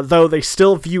 though they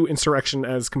still view Insurrection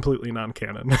as completely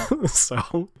non-canon.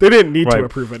 So they didn't need to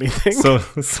approve anything.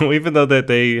 So even though that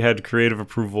they had creative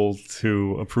approval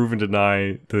to approve and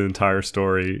deny the entire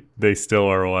story, they still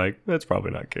are like, that's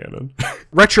probably not canon.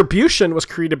 Retribution was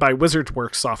created by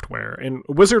WizardWorks Software, and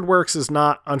WizardWorks is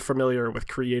not unfamiliar with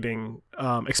creating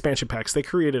expansion packs. They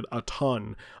created a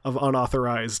ton of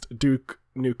unauthorized Duke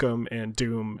Nukem and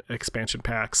Doom expansion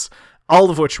packs, all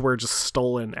of which were just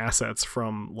stolen assets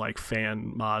from like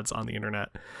fan mods on the internet.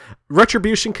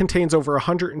 Retribution contains over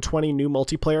 120 new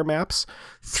multiplayer maps,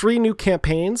 3 new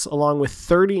campaigns, along with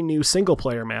 30 new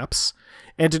single-player maps.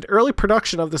 And in early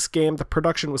production of this game, the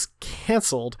production was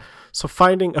canceled, so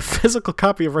finding a physical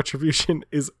copy of Retribution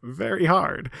is very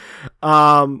hard.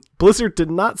 Blizzard did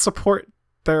not support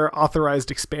their authorized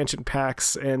expansion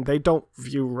packs, and they don't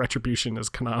view Retribution as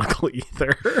canonical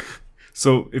either.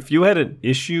 So if you had an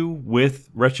issue with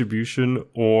Retribution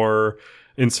or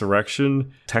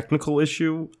Insurrection, technical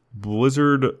issue,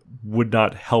 Blizzard would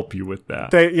not help you with that.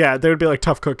 They would be like,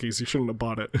 tough cookies, you shouldn't have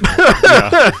bought it.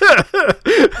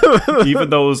 Even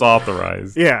though it was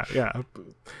authorized. Yeah.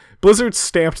 Blizzard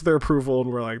stamped their approval,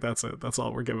 and we're like, that's it. That's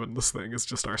all we're giving this thing. It's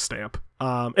just our stamp.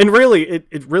 And really,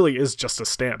 it really is just a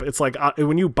stamp. It's like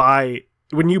when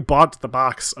you bought the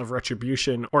box of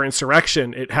Retribution or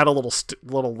Insurrection, it had a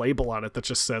little label on it that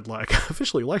just said like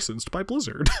officially licensed by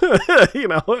Blizzard.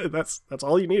 That's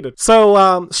all you needed. So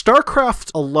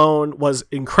StarCraft alone was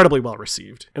incredibly well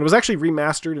received and was actually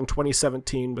remastered in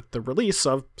 2017 with the release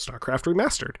of StarCraft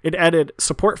Remastered. It added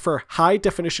support for high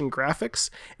definition graphics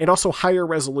and also higher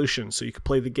resolution, so you could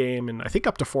play the game in I think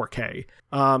up to 4K.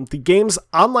 The game's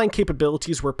online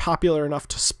capabilities were popular enough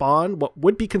to spawn what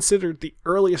would be considered the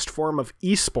earliest form of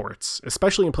esports,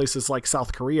 especially in places like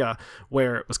South Korea,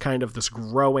 where it was kind of this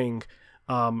growing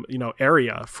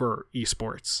area for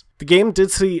esports. The game did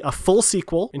see a full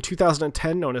sequel in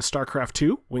 2010 known as StarCraft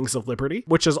II, Wings of Liberty,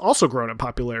 which has also grown in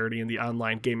popularity in the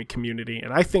online gaming community,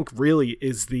 and I think really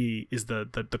is the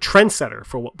trendsetter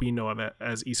for what we know of it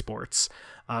as esports.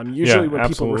 Usually when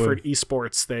people refer to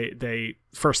esports, they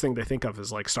first thing they think of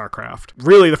is like StarCraft.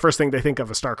 Really, the first thing they think of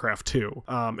is StarCraft II.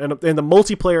 And the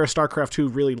multiplayer of StarCraft II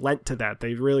really lent to that.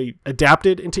 They really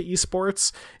adapted into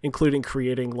esports, including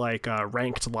creating like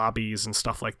ranked lobbies and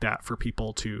stuff like that for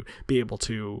people to be able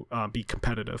to be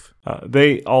competitive.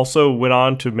 They also went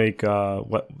on to make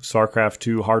StarCraft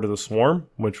II Heart of the Swarm,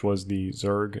 which was the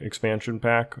Zerg expansion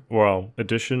pack,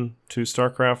 addition to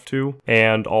StarCraft II,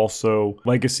 and also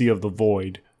Legacy of the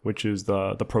Void, which is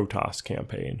the Protoss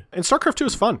campaign. And StarCraft 2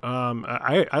 is fun.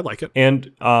 I like it.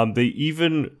 And they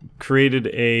even created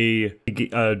a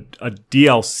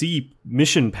DLC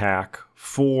mission pack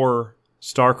for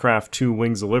StarCraft 2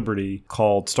 Wings of Liberty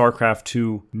called StarCraft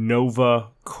 2 Nova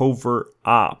Covert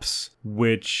Ops,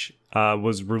 which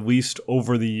was released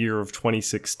over the year of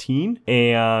 2016.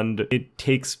 And it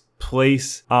takes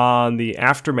place on the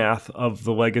aftermath of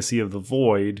the Legacy of the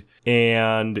Void,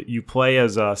 and you play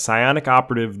as a psionic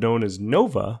operative known as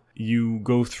Nova. You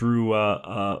go through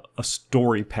a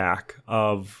story pack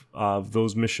of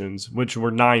those missions, which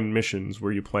were 9 missions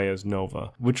where you play as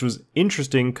Nova, which was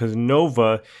interesting because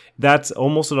Nova, that's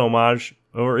almost an homage,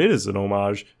 or it is an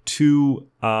homage, to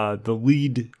the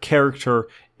lead character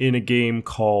in a game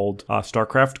called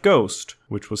StarCraft Ghost,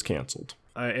 which was canceled.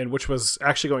 And which was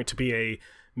actually going to be a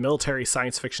military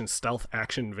science fiction stealth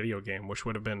action video game, which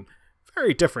would have been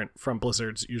very different from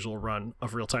Blizzard's usual run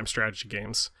of real-time strategy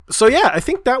games. So yeah, I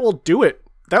think that will do it.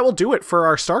 That will do it for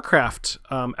our StarCraft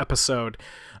episode.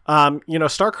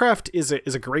 StarCraft is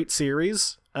a great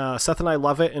series. Seth and I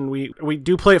love it, and we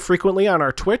do play it frequently on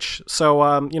our Twitch.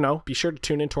 So be sure to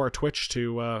tune into our Twitch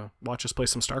to watch us play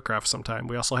some StarCraft sometime.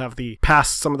 We also have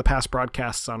some of the past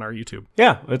broadcasts on our YouTube.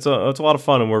 Yeah, it's a lot of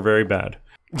fun, and we're very bad.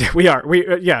 We are.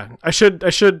 I should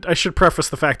preface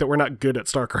the fact that we're not good at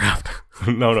StarCraft.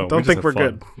 No. Don't think we're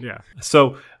good. Yeah.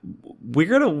 So we're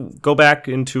gonna go back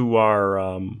into our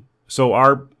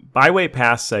our Byway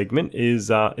Pass segment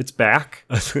is it's back.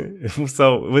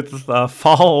 So with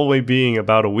fall only being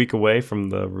about a week away from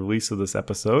the release of this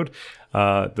episode,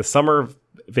 the summer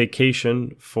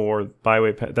vacation for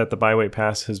the Byway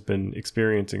Pass has been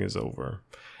experiencing is over.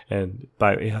 and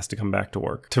it has to come back to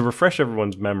work. To refresh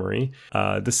everyone's memory,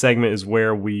 this segment is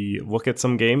where we look at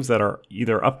some games that are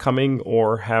either upcoming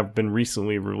or have been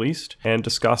recently released and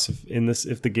discuss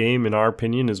if the game, in our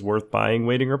opinion, is worth buying,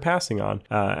 waiting, or passing on.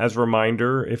 As a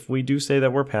reminder, if we do say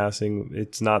that we're passing,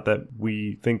 it's not that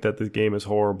we think that the game is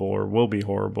horrible or will be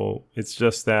horrible. It's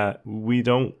just that we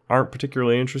aren't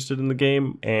particularly interested in the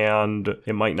game, and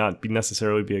it might not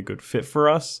necessarily be a good fit for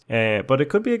us, but it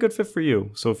could be a good fit for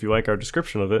you. So if you like our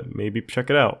description of it, maybe check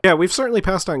it out. Yeah, we've certainly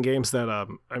passed on games that,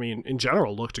 in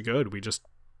general looked good. We just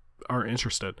aren't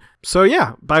interested. So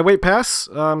yeah, buy, wait, pass.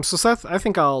 So Seth, I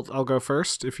think I'll go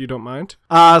first if you don't mind.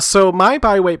 So my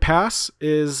buy, wait, pass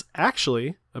is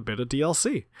actually a bit of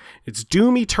DLC. It's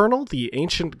Doom Eternal: The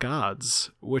Ancient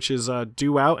Gods, which is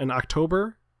due out in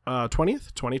October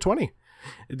 20th, 2020.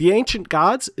 The Ancient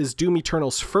Gods is Doom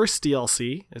Eternal's first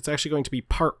DLC. It's actually going to be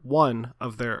part 1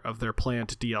 of their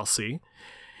planned DLC.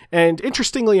 And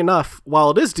interestingly enough,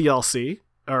 while it is DLC,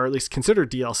 or at least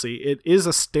considered DLC, it is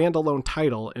a standalone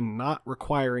title and not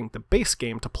requiring the base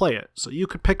game to play it. So you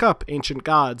could pick up Ancient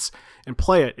Gods and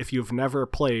play it if you've never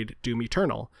played Doom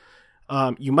Eternal.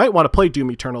 You might want to play Doom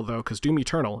Eternal, though, because Doom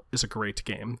Eternal is a great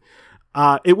game.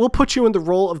 It will put you in the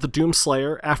role of the Doom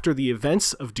Slayer after the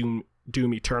events of Doom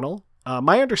Eternal.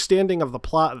 My understanding of the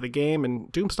plot of the game, and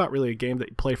Doom's not really a game that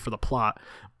you play for the plot,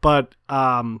 but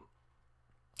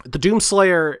the Doom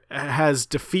Slayer has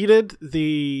defeated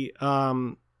the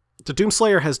Doom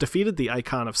Slayer has defeated the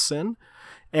Icon of Sin,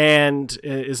 and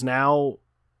is now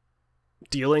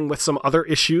dealing with some other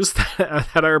issues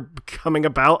that are coming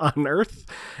about on Earth,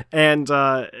 and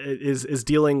is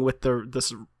dealing with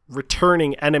this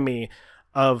returning enemy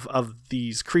of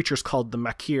these creatures called the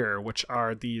Makir, which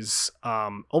are these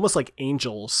almost like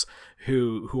angels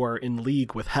who are in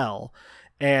league with hell.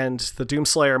 And the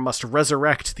Doomslayer must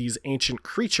resurrect these ancient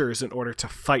creatures in order to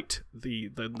fight the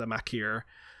Makir.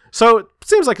 So it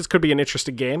seems like it could be an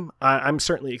interesting game. I'm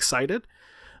certainly excited.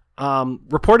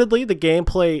 Reportedly, the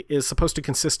gameplay is supposed to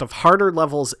consist of harder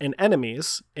levels and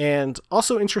enemies, and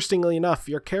also, interestingly enough,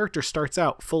 your character starts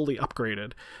out fully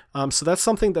upgraded. So that's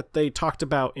something that they talked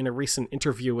about in a recent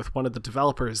interview with one of the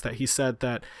developers, that he said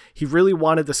that he really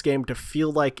wanted this game to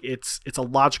feel like it's a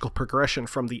logical progression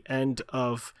from the end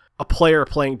of a player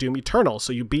playing Doom Eternal.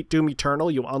 So you beat Doom Eternal,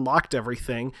 you unlocked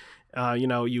everything,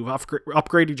 you've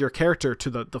upgraded your character to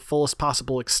the fullest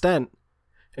possible extent,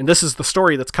 and this is the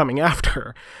story that's coming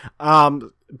after.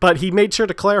 But he made sure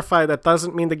to clarify that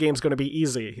doesn't mean the game's going to be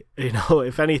easy.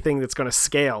 If anything, it's going to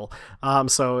scale.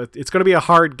 So it's going to be a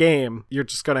hard game. You're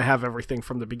just going to have everything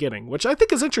from the beginning, which I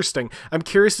think is interesting. I'm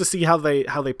curious to see how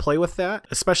they play with that,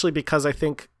 especially because I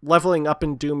think leveling up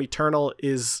in Doom Eternal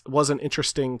was an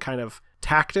interesting kind of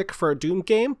tactic for a Doom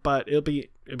game, but it'd be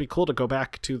cool to go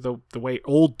back to the way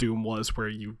old Doom was, where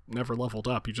you never leveled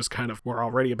up. You just kind of were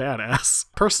already a badass.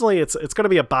 Personally, it's going to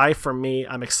be a buy from me.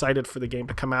 I'm excited for the game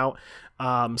to come out.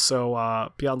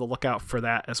 So be on the lookout for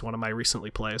that as one of my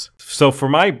recently plays. So for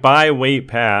my buy, wait,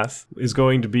 pass is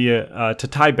going to be to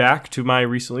tie back to my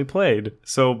recently played.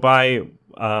 So by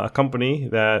a company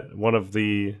that one of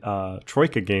the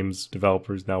Troika Games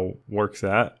developers now works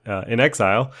at, In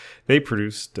Exile, they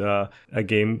produced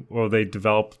they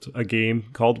developed a game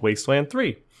called Wasteland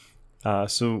 3.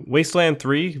 So Wasteland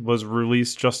 3 was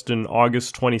released just in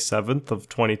August 27th of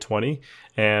 2020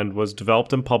 and was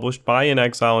developed and published by In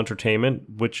Exile Entertainment,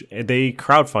 which they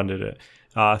crowdfunded it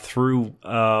through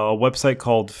a website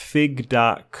called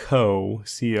fig.co,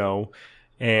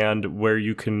 and where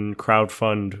you can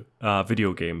crowdfund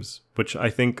video games, which I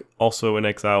think also In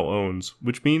Exile owns,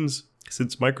 which means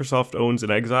since Microsoft owns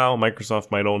In Exile,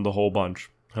 Microsoft might own the whole bunch.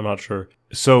 I'm not sure.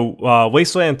 So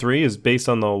Wasteland 3 is based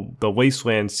on the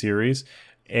Wasteland series.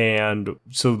 And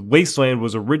so Wasteland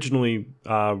was originally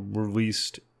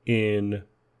released in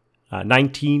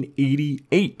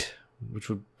 1988, which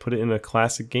would put it in a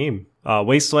classic game.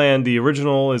 Wasteland, the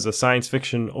original, is a science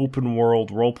fiction open world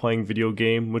role-playing video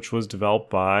game which was developed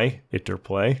by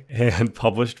Interplay and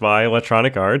published by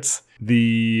Electronic Arts.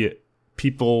 The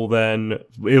people then,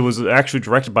 it was actually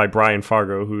directed by Brian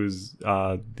Fargo, who's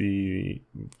the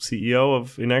CEO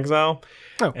of In Exile.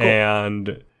 Oh, cool.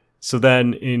 And so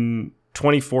then in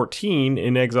 2014,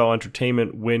 In Exile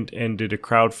Entertainment went and did a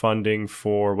crowdfunding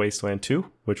for Wasteland 2,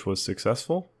 which was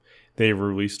successful. They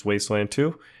released Wasteland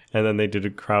 2, and then they did a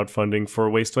crowdfunding for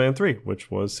Wasteland 3,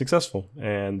 which was successful,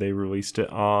 and they released it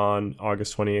on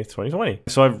August 28th, 2020.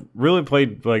 So I've really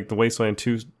played like the Wasteland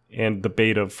 2 and the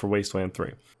beta for Wasteland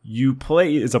 3. You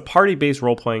play is a party-based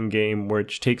role-playing game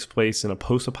which takes place in a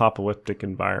post-apocalyptic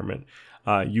environment.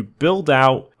 You build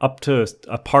out up to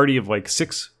a party of like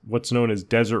 6 what's known as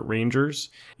desert rangers.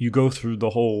 You go through the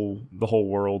whole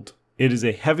world. It is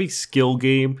a heavy skill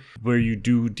game where you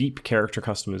do deep character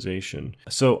customization.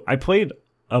 So I played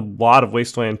a lot of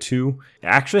Wasteland 2. I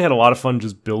actually had a lot of fun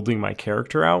just building my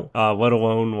character out, let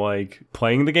alone like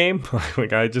playing the game.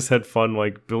 Like I just had fun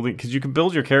like building, because you can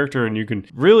build your character and you can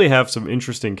really have some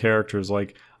interesting characters.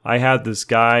 Like I had this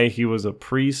guy, he was a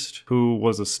priest who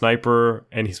was a sniper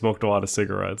and he smoked a lot of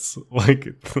cigarettes.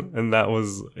 And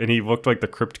he looked like the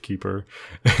crypt keeper.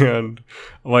 And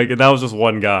that was just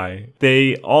one guy.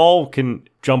 They all can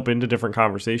jump into different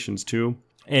conversations too.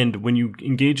 And when you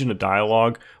engage in a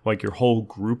dialogue, like your whole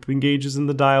group engages in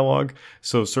the dialogue.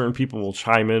 So certain people will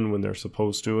chime in when they're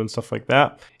supposed to and stuff like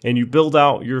that. And you build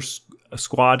out your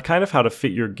squad kind of how to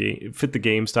fit the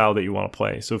game style that you want to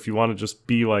play. So if you want to just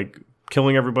be like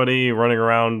killing everybody, running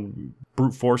around,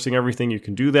 brute forcing everything, you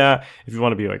can do that. If you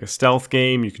want to be like a stealth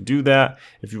game, you can do that.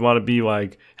 If you want to be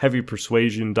like heavy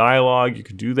persuasion dialogue, you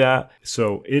can do that.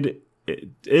 So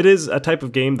it is a type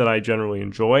of game that I generally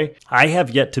enjoy. I have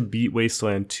yet to beat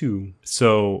Wasteland 2,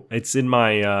 so it's in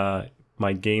my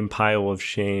my game pile of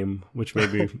shame, which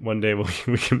maybe one day we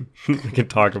can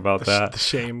talk about that. The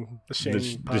shame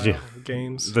pile of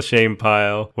games. The shame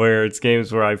pile, where it's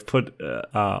games where I've put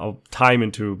time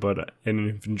into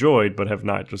and have enjoyed, but have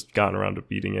not just gotten around to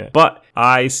beating it. But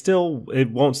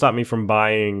it won't stop me from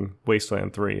buying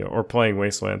Wasteland 3 or playing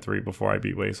Wasteland 3 before I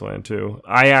beat Wasteland 2.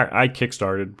 I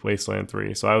kickstarted Wasteland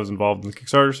 3, so I was involved in the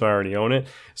Kickstarter, so I already own it.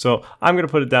 So I'm going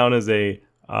to put it down as a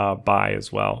buy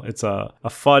as well. It's a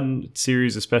fun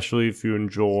series, especially if you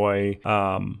enjoy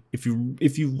if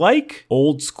you like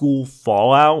old school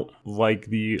Fallout, like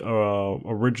the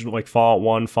original, like Fallout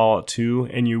 1, Fallout 2,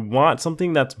 and you want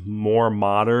something that's more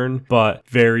modern but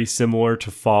very similar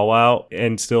to Fallout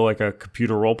and still like a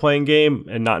computer role-playing game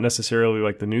and not necessarily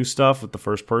like the new stuff with the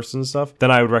first person stuff, then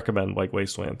I would recommend like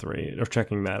Wasteland 3 or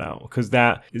checking that out, because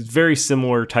that is very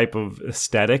similar type of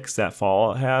aesthetics that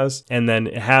Fallout has, and then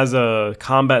it has a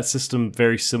combat system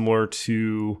very similar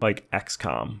to like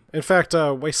XCOM. In fact,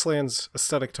 Wasteland's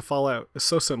aesthetic to Fallout is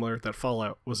so similar that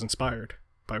Fallout was inspired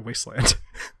by Wasteland.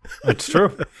 It's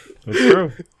true. It's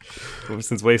true.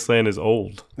 Since Wasteland is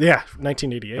old. Yeah,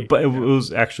 1988. But it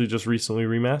was actually just recently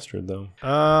remastered, though.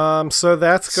 So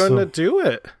that's going to do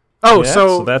it. Oh, yeah,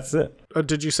 so that's it.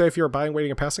 Did you say if you were buying,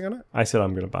 waiting, and passing on it? I said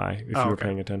I'm going to buy, if you were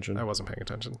paying attention. I wasn't paying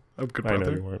attention. I'm a good brother. I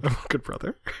know you weren't. I'm a good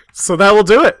brother. So that will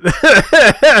do it.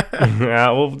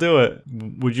 Yeah, we'll do it.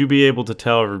 Would you be able to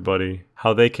tell everybody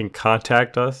how they can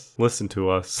contact us, listen to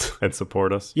us, and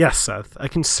support us? Yes, Seth. I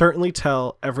can certainly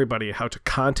tell everybody how to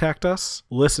contact us,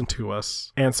 listen to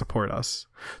us, and support us.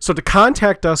 So to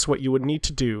contact us, what you would need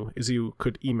to do is you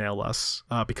could email us,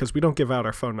 because we don't give out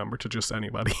our phone number to just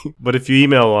anybody. But if you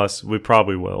email us, we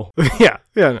probably will. Yeah,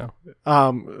 no.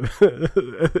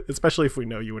 Especially if we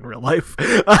know you in real life.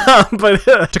 But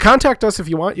to contact us, if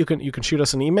you want, you can shoot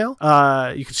us an email.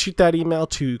 You can shoot that email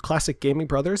to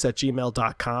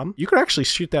classicgamingbrothers@gmail.com. You could actually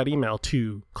shoot that email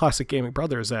to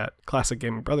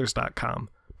classicgamingbrothers@classicgamingbrothers.com.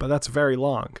 But that's very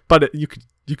long. But you could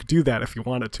do that if you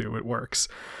wanted to. It works.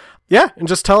 Yeah, and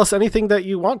just tell us anything that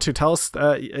you want to. Tell us,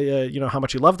 how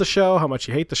much you love the show, how much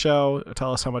you hate the show.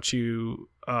 Tell us how much you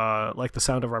like the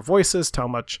sound of our voices.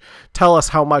 Tell us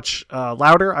how much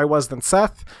louder I was than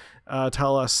Seth.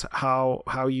 Tell us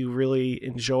how you really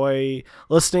enjoy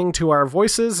listening to our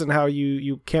voices and how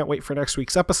you can't wait for next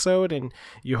week's episode, and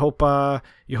you hope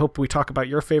we talk about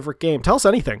your favorite game. Tell us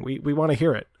anything. We want to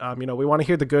hear it. We want to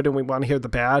hear the good and we want to hear the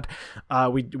bad.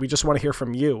 We just want to hear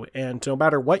from you. And no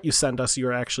matter what you send us,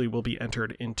 you actually will be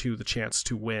entered into the chance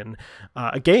to win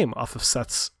a game off of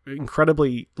Seth's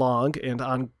incredibly long and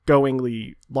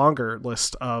ongoingly longer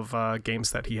list of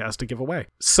games that he has to give away.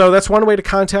 So that's one way to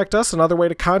contact us. Another way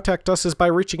to contact us is by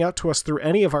reaching out to us through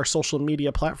any of our social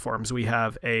media platforms. We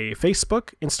have a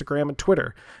Facebook, Instagram, and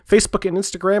Twitter. Facebook and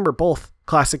Instagram are both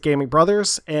Classic Gaming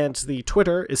Brothers, and the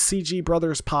Twitter is CG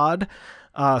Brothers Pod.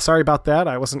 Sorry about that.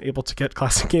 I wasn't able to get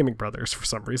Classic Gaming Brothers for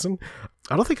some reason.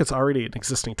 I don't think it's already an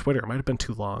existing Twitter. It might have been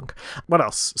too long. What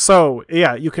else? So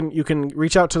yeah, you can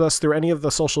reach out to us through any of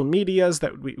the social medias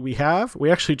that we have.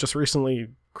 We actually just recently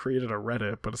created a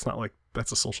Reddit, but it's not like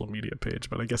that's a social media page,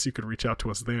 but I guess you could reach out to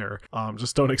us there.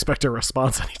 Just don't expect a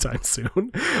response anytime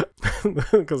soon,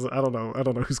 because I don't know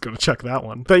who's going to check that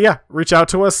one. But yeah, reach out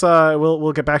to us.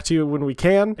 We'll get back to you when we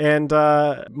can, and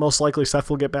most likely Seth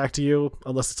will get back to you,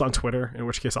 unless it's on Twitter, in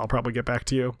which case I'll probably get back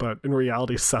to you. But in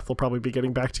reality, Seth will probably be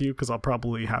getting back to you, because I'll probably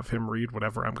probably have him read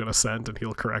whatever I'm going to send, and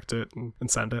he'll correct it and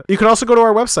send it. You can also go to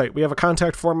our website. We have a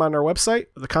contact form on our website.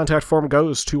 The contact form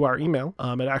goes to our email.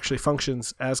 It actually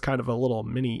functions as kind of a little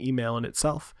mini email in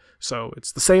itself. So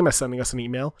it's the same as sending us an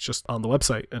email. It's just on the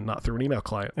website and not through an email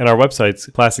client. And our website's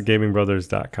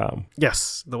classicgamingbrothers.com.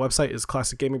 Yes, the website is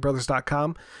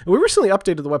classicgamingbrothers.com. And we recently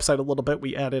updated the website a little bit.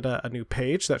 We added a new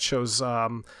page that shows...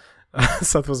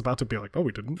 Seth was about to be like, no,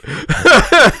 we didn't. We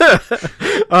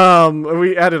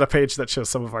added a page that shows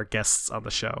some of our guests on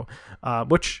the show,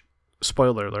 which,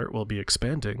 spoiler alert, will be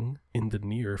expanding in the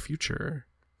near future.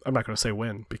 I'm not going to say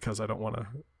when because I don't want to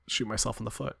shoot myself in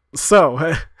the foot.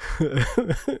 So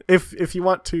if you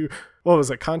want to,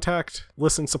 contact,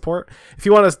 listen, support. If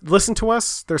you want to listen to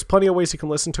us, there's plenty of ways you can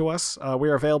listen to us. We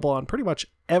are available on pretty much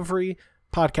every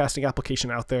podcasting application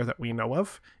out there that we know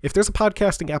of. If there's a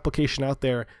podcasting application out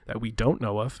there that we don't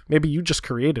know of, maybe you just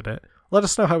created it, let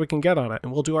us know how we can get on it,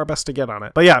 and we'll do our best to get on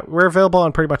it. But yeah, we're available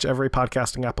on pretty much every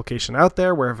podcasting application out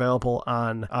there. We're available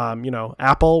on,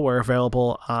 Apple. We're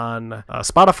available on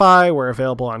Spotify. We're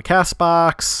available on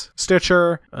CastBox,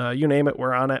 Stitcher, you name it,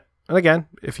 we're on it. And again,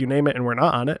 if you name it and we're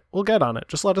not on it, we'll get on it.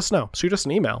 Just let us know. Shoot us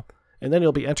an email. And then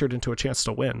you'll be entered into a chance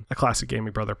to win a Classic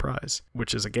Gaming Brother prize,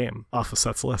 which is a game off of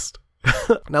Seth's list.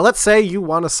 Now, let's say you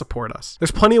want to support us.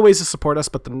 There's plenty of ways to support us,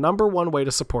 but the number one way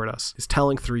to support us is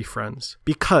telling 3 friends.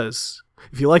 Because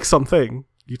if you like something,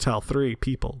 you tell 3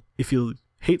 people. If you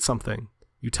hate something,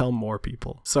 you tell more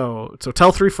people. So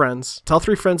tell 3 friends. Tell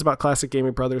 3 friends about Classic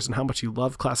Gaming Brothers and how much you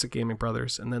love Classic Gaming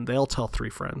Brothers, and then they'll tell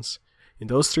 3 friends. And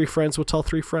those 3 friends will tell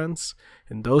 3 friends,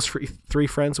 and those 3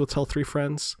 friends will tell 3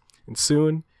 friends, and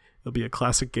soon it'll be a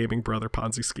Classic Gaming Brother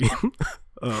Ponzi scheme.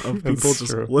 Of people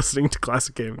just listening to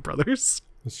Classic Gaming Brothers.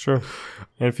 That's true.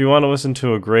 And if you want to listen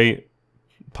to a great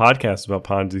podcast about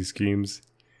Ponzi schemes,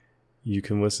 you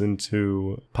can listen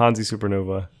to Ponzi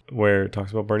Supernova, where it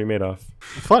talks about Bernie Madoff.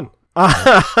 Fun.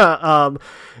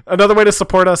 Another way to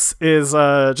support us is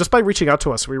just by reaching out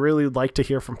to us. We really like to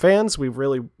hear from fans. We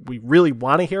really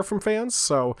want to hear from fans.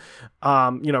 So,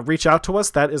 reach out to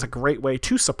us. That is a great way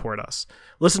to support us.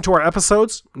 Listen to our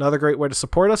episodes. Another great way to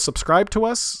support us. Subscribe to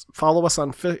us. Follow us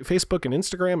on Facebook and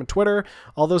Instagram and Twitter.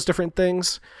 All those different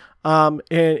things. And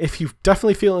if you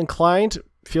definitely feel inclined,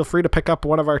 feel free to pick up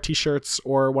one of our t-shirts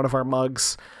or one of our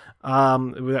mugs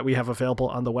that we have available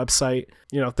on the website.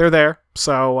 They're there.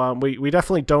 So we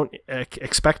definitely don't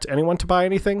expect anyone to buy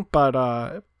anything,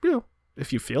 but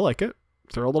if you feel like it,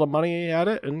 throw a little money at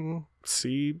it and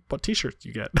see what t-shirts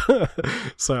you get.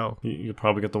 So you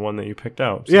probably get the one that you picked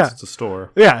out since it's a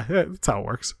store. Yeah, that's how it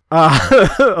works.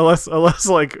 Unless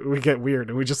like we get weird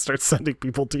and we just start sending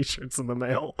people t-shirts in the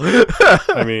mail.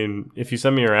 I mean, if you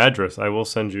send me your address, I will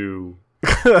send you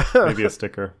maybe a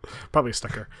sticker. Probably a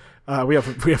sticker. We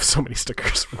have so many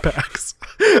stickers for bags.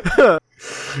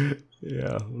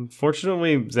 Yeah.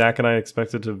 Unfortunately, Zach and I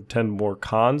expected to attend more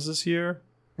cons this year.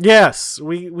 Yes,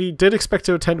 we did expect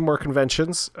to attend more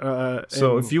conventions.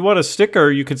 So if you want a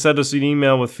sticker, you could send us an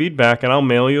email with feedback, and I'll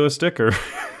mail you a sticker.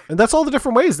 And that's all the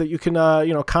different ways that you can,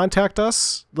 contact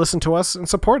us, listen to us, and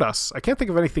support us. I can't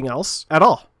think of anything else at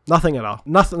all. Nothing at all.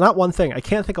 Nothing. Not one thing. I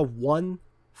can't think of one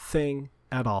thing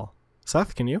at all.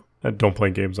 Seth, can you? And don't play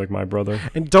games like my brother.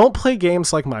 And don't play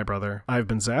games like my brother. I've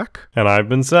been Zach. And I've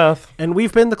been Seth. And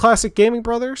we've been the Classic Gaming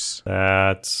Brothers.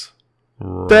 That's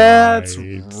right. That's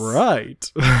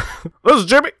right. This is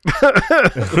Jimmy.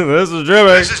 This is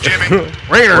Jimmy. This is Jimmy.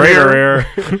 Rainer here.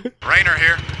 Rainer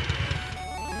here.